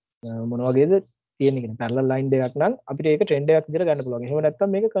මොන වගේද තියෙන්නේ කියන පැරලල් ලයින් දෙකක් නම් අපිට ඒක ට්‍රෙන්ඩ් එකක් විදිහට ගන්න පුළුවන්. එහෙම නැත්නම්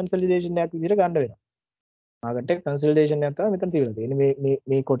මේක කන්සොලිඩේෂන් එකක් විදිහට ගන්න වෙනවා. මාකට් එක කන්සොලිඩේෂන් එකක් තමයි මෙතන තියලා තියෙන්නේ.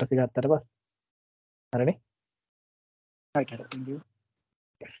 මේ කොටස ගත්තට පස්සේ. හරිනේ? right thank you.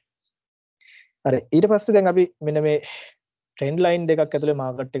 හරි ඊට පස්සේ දැන් අපි මෙන්න මේ ට්‍රෙන්ඩ් ලයින් දෙකක් ඇතුලේ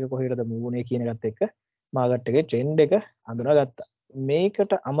මාකට් එක කොහෙටද මූව් වුනේ කියන එකත් එක්ක මාකට් එකේ ට්‍රෙන්ඩ් එක අඳුනගත්තා.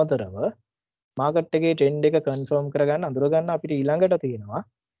 මේකට අමතරව මාකට් එකේ ට්‍රෙන්ඩ් එක කන්ෆර්ම් කරගන්න අඳුරගන්න අපිට ඊළඟට තියෙනවා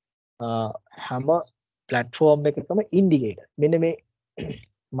හැම ප්ලැට්ෆෝම් එකකම ඉන්ඩිකේටර්. මෙන්න මේ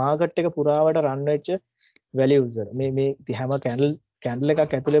මාකට් එක පුරාවට රන් වෙච්ච වැලියුස් වල මේ හැම කැන්ඩල් එකක්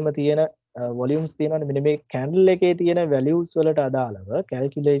ඇතුළෙම තියෙන වොලියුම්ස් තියෙනවානේ. මෙන්න මේ කැන්ඩල් එකේ තියෙන වැලියුස් වලට අදාළව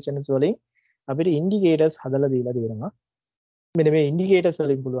කැල්කියුලේෂන්ස් වලින් අපිට ඉන්ඩිකේටර්ස් හදලා දීලා තියෙනවා. මෙන්න මේ ඉන්ඩිකේටර්ස්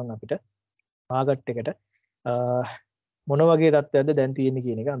වලින් පුළුවන් අපිට මාකට් එකට මොන වගේ තත්ත්වයක්ද දැන් තියෙන්නේ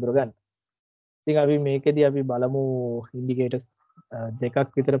කියන එක අඳුරගන්න. ඉතින් අපි මේකෙදී අපි බලමු ඉන්ඩිකේටර්ස්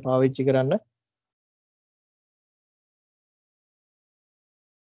දෙකක් විතර පාවිච්චි කරන්න.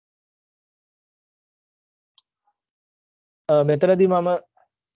 මෙතනදී මම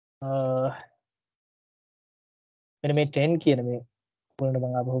මෙන්න මේ 10 කියන මේ කොහොමද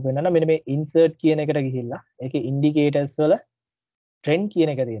මම ආපහු පෙන්නන්න මෙන්න මේ insert කියන එකට ගිහිල්ලා ඒකේ indicators වල trend කියන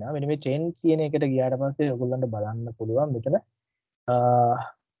එක තියෙනවා. මෙන්න මේ trend කියන එකට ගියාට පස්සේ ඔයගොල්ලන්ට බලන්න පුළුවන් මෙතන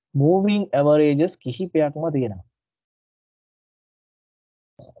moving averages කිහිපයක්ම තියෙනවා.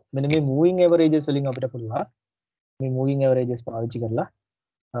 මෙන්න මේ moving averages වලින් අපිට පුළුවන් මේ moving averages පාවිච්චි කරලා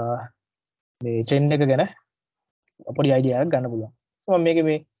මේ trend එක ගැන පොඩි idea එකක් ගන්න පුළුවන්. so මම මේකේ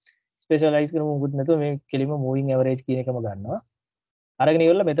මේ ස්පෙෂලායිස් කරමු මොකුත් නැතුව මේ කෙලින්ම moving average කියන එකම ගන්නවා. අරගෙන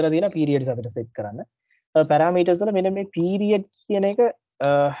ඉවරලා මෙතන තියෙන periods අපිට set කරන්න. parameters වල මෙන්න මේ period කියන එක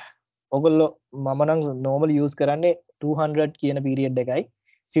ඔයගොල්ලෝ මම නම් normal use කරන්නේ 200 කියන period එකයි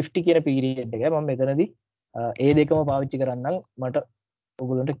 50 කියන period එකයි. මම මෙතනදී ඒ දෙකම පාවිච්චි කරන්නම් මට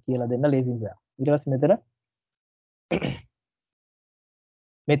ඔයගොල්ලන්ට කියලා දෙන්න ලේසි නිසා. ඊට පස්සේ මෙතන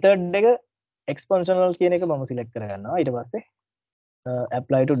method එක එක්ස්පන්ෂනල් කියන එක මම සිලෙක්ට් කරගන්නවා. ඊට පස්සේ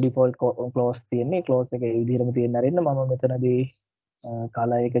apply to default close තියෙන්නේ close එක ඒ විදිහටම තියෙන අරින්න මම මෙතනදී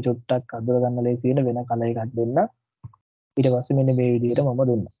කලර් එක චුට්ටක් අදලා ගන්න ලේසි වෙන වෙන කලර් එකක් දෙන්න. ඊට පස්සේ මෙන්න මේ විදිහට මම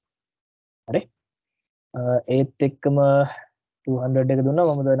දුන්නා. හරි. ඒත් එක්කම 200 එක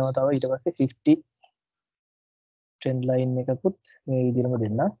දුන්නා මම දෙනවා තව ඊට පස්සේ 50 trend line එකකුත් මේ විදිහටම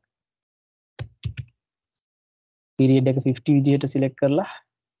දෙන්න. period එක 50 විදිහට select කරලා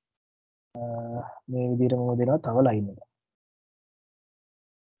මේ විදිහටම දෙනවා තව line එක.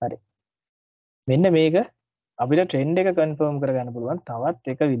 හරි. මෙන්න මේක අපිට trend එක confirm කරගන්න පුළුවන්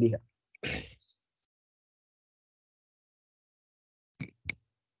තවත් එක විදිහ.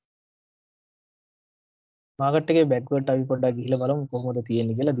 මාකට් එකේ backward අපි පොඩ්ඩක් ගිහිල්ලා බලමු කොහොමද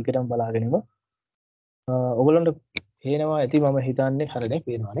තියෙන්නේ කියලා දිගටම බලාගෙන ඉමු. ඔයගොල්ලන්ට පේනවා ඇති මම හිතන්නේ හරිනේ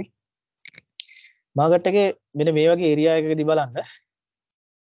පේනවානේ. මාකට් එකේ මෙන්න මේ වගේ ඒරියා එකකදී බලන්න.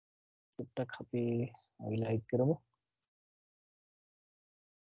 චුට්ටක් අපි highlight කරමු.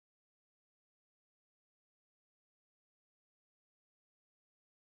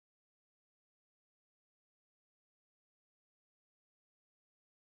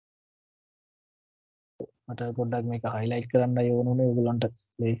 මට පොඩ්ඩක් මේක highlight කරන්න ඕනුනේ ඔයගොල්ලන්ට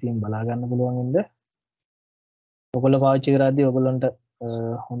ලේසියෙන් බලා ගන්න පුළුවන් වෙන්න. ඔයගොල්ලෝ පාවිච්චි කරද්දී ඔයගොල්ලන්ට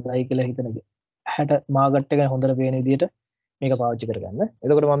හොඳයි කියලා හිතන දේ. ඇහැට මාකට් එක හොඳට පේන විදිහට මේක පාවිච්චි කරගන්න.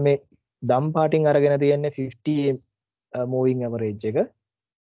 එතකොට මම මේ දම් පාටින් අරගෙන තියෙන්නේ 50 moving average එක.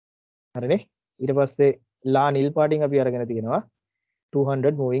 හරිනේ. ඊට පස්සේ ලා නිල් පාටින් අපි අරගෙන තියෙනවා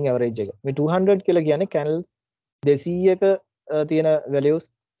 200 moving average එක. මේ 200 කියලා කියන්නේ candles 200ක තියෙන values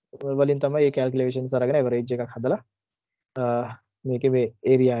වලින් තමයි මේ calculations අරගෙන average එකක් හදලා මේකේ මේ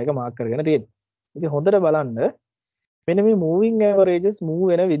area එක mark කරගෙන තියෙන්නේ. ඉතින් හොඳට බලන්න මෙන්න මේ moving averages move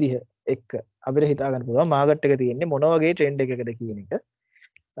වෙන විදිහ එක්ක අපිට හිතා ගන්න පුළුවන් මාකට් එක තියෙන්නේ මොන වගේ trend එකකද කියන එක.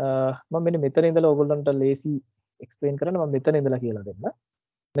 මම මෙන්න මෙතන ඉඳලා ඔයගොල්ලන්ට ලේසි explain කරන්න මම මෙතන ඉඳලා කියලා දෙන්න.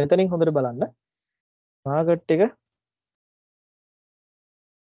 මෙතනින් හොඳට බලන්න මාකට් එක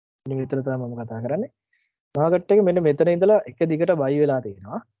මෙන්න මෙතන තමයි මම කතා කරන්නේ. මාකට් එක මෙන්න මෙතන ඉඳලා එක දිගට buy වෙලා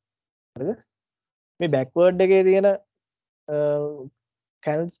තියෙනවා. හරිද? මේ backward එකේ තියෙන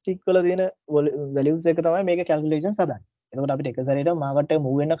candlestick වල තියෙන values එක තමයි මේක calculations හදන්නේ. එතකොට අපිට එක සැරේට මාකට් එක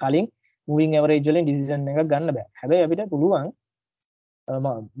move වෙන්න කලින් moving average වලින් decision එකක් ගන්න බෑ. හැබැයි අපිට පුළුවන්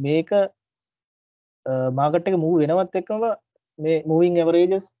මේක මාකට් එක move වෙනවත් එක්කම මේ moving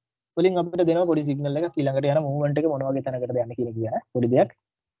averages වලින් අපිට දෙනවා පොඩි signal එකක් ඊළඟට යන movement එක මොන වගේ තැනකටද යන්නේ කියන පොඩි දෙයක්.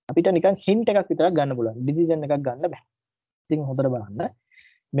 අපිට නිකන් hint එකක් විතරක් ගන්න පුළුවන්. decision එකක් ගන්න බෑ. ඉතින් හොඳට බලන්න.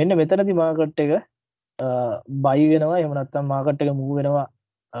 මෙන්න මෙතනදී මාකට් එක buy වෙනවා එහෙම නැත්නම් මාකට් එක move වෙනවා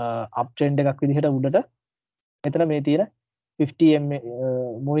up trend එකක් විදිහට උඩට. මෙතන මේ තියෙන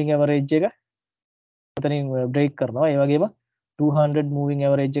 50 moving average එක මෙතනින් break කරනවා. ඒ වගේම 200 moving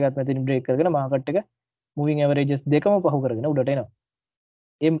average එකත් මෙතනින් break කරගෙන මාකට් එක moving averages දෙකම පහු කරගෙන උඩට එනවා.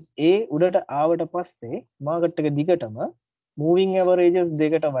 ඒ උඩට ආවට පස්සේ මාකට් එක දිගටම moving averages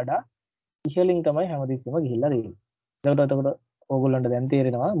දෙකට වඩා ඉහළින් තමයි හැමතිස්සෙම ගිහිල්ලා තියෙන්නේ. එතකොට ඕගොල්ලන්ට දැන්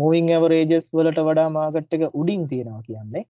තේරෙනවා moving averages වලට වඩා මාකට් එක උඩින් තියෙනවා කියන්නේ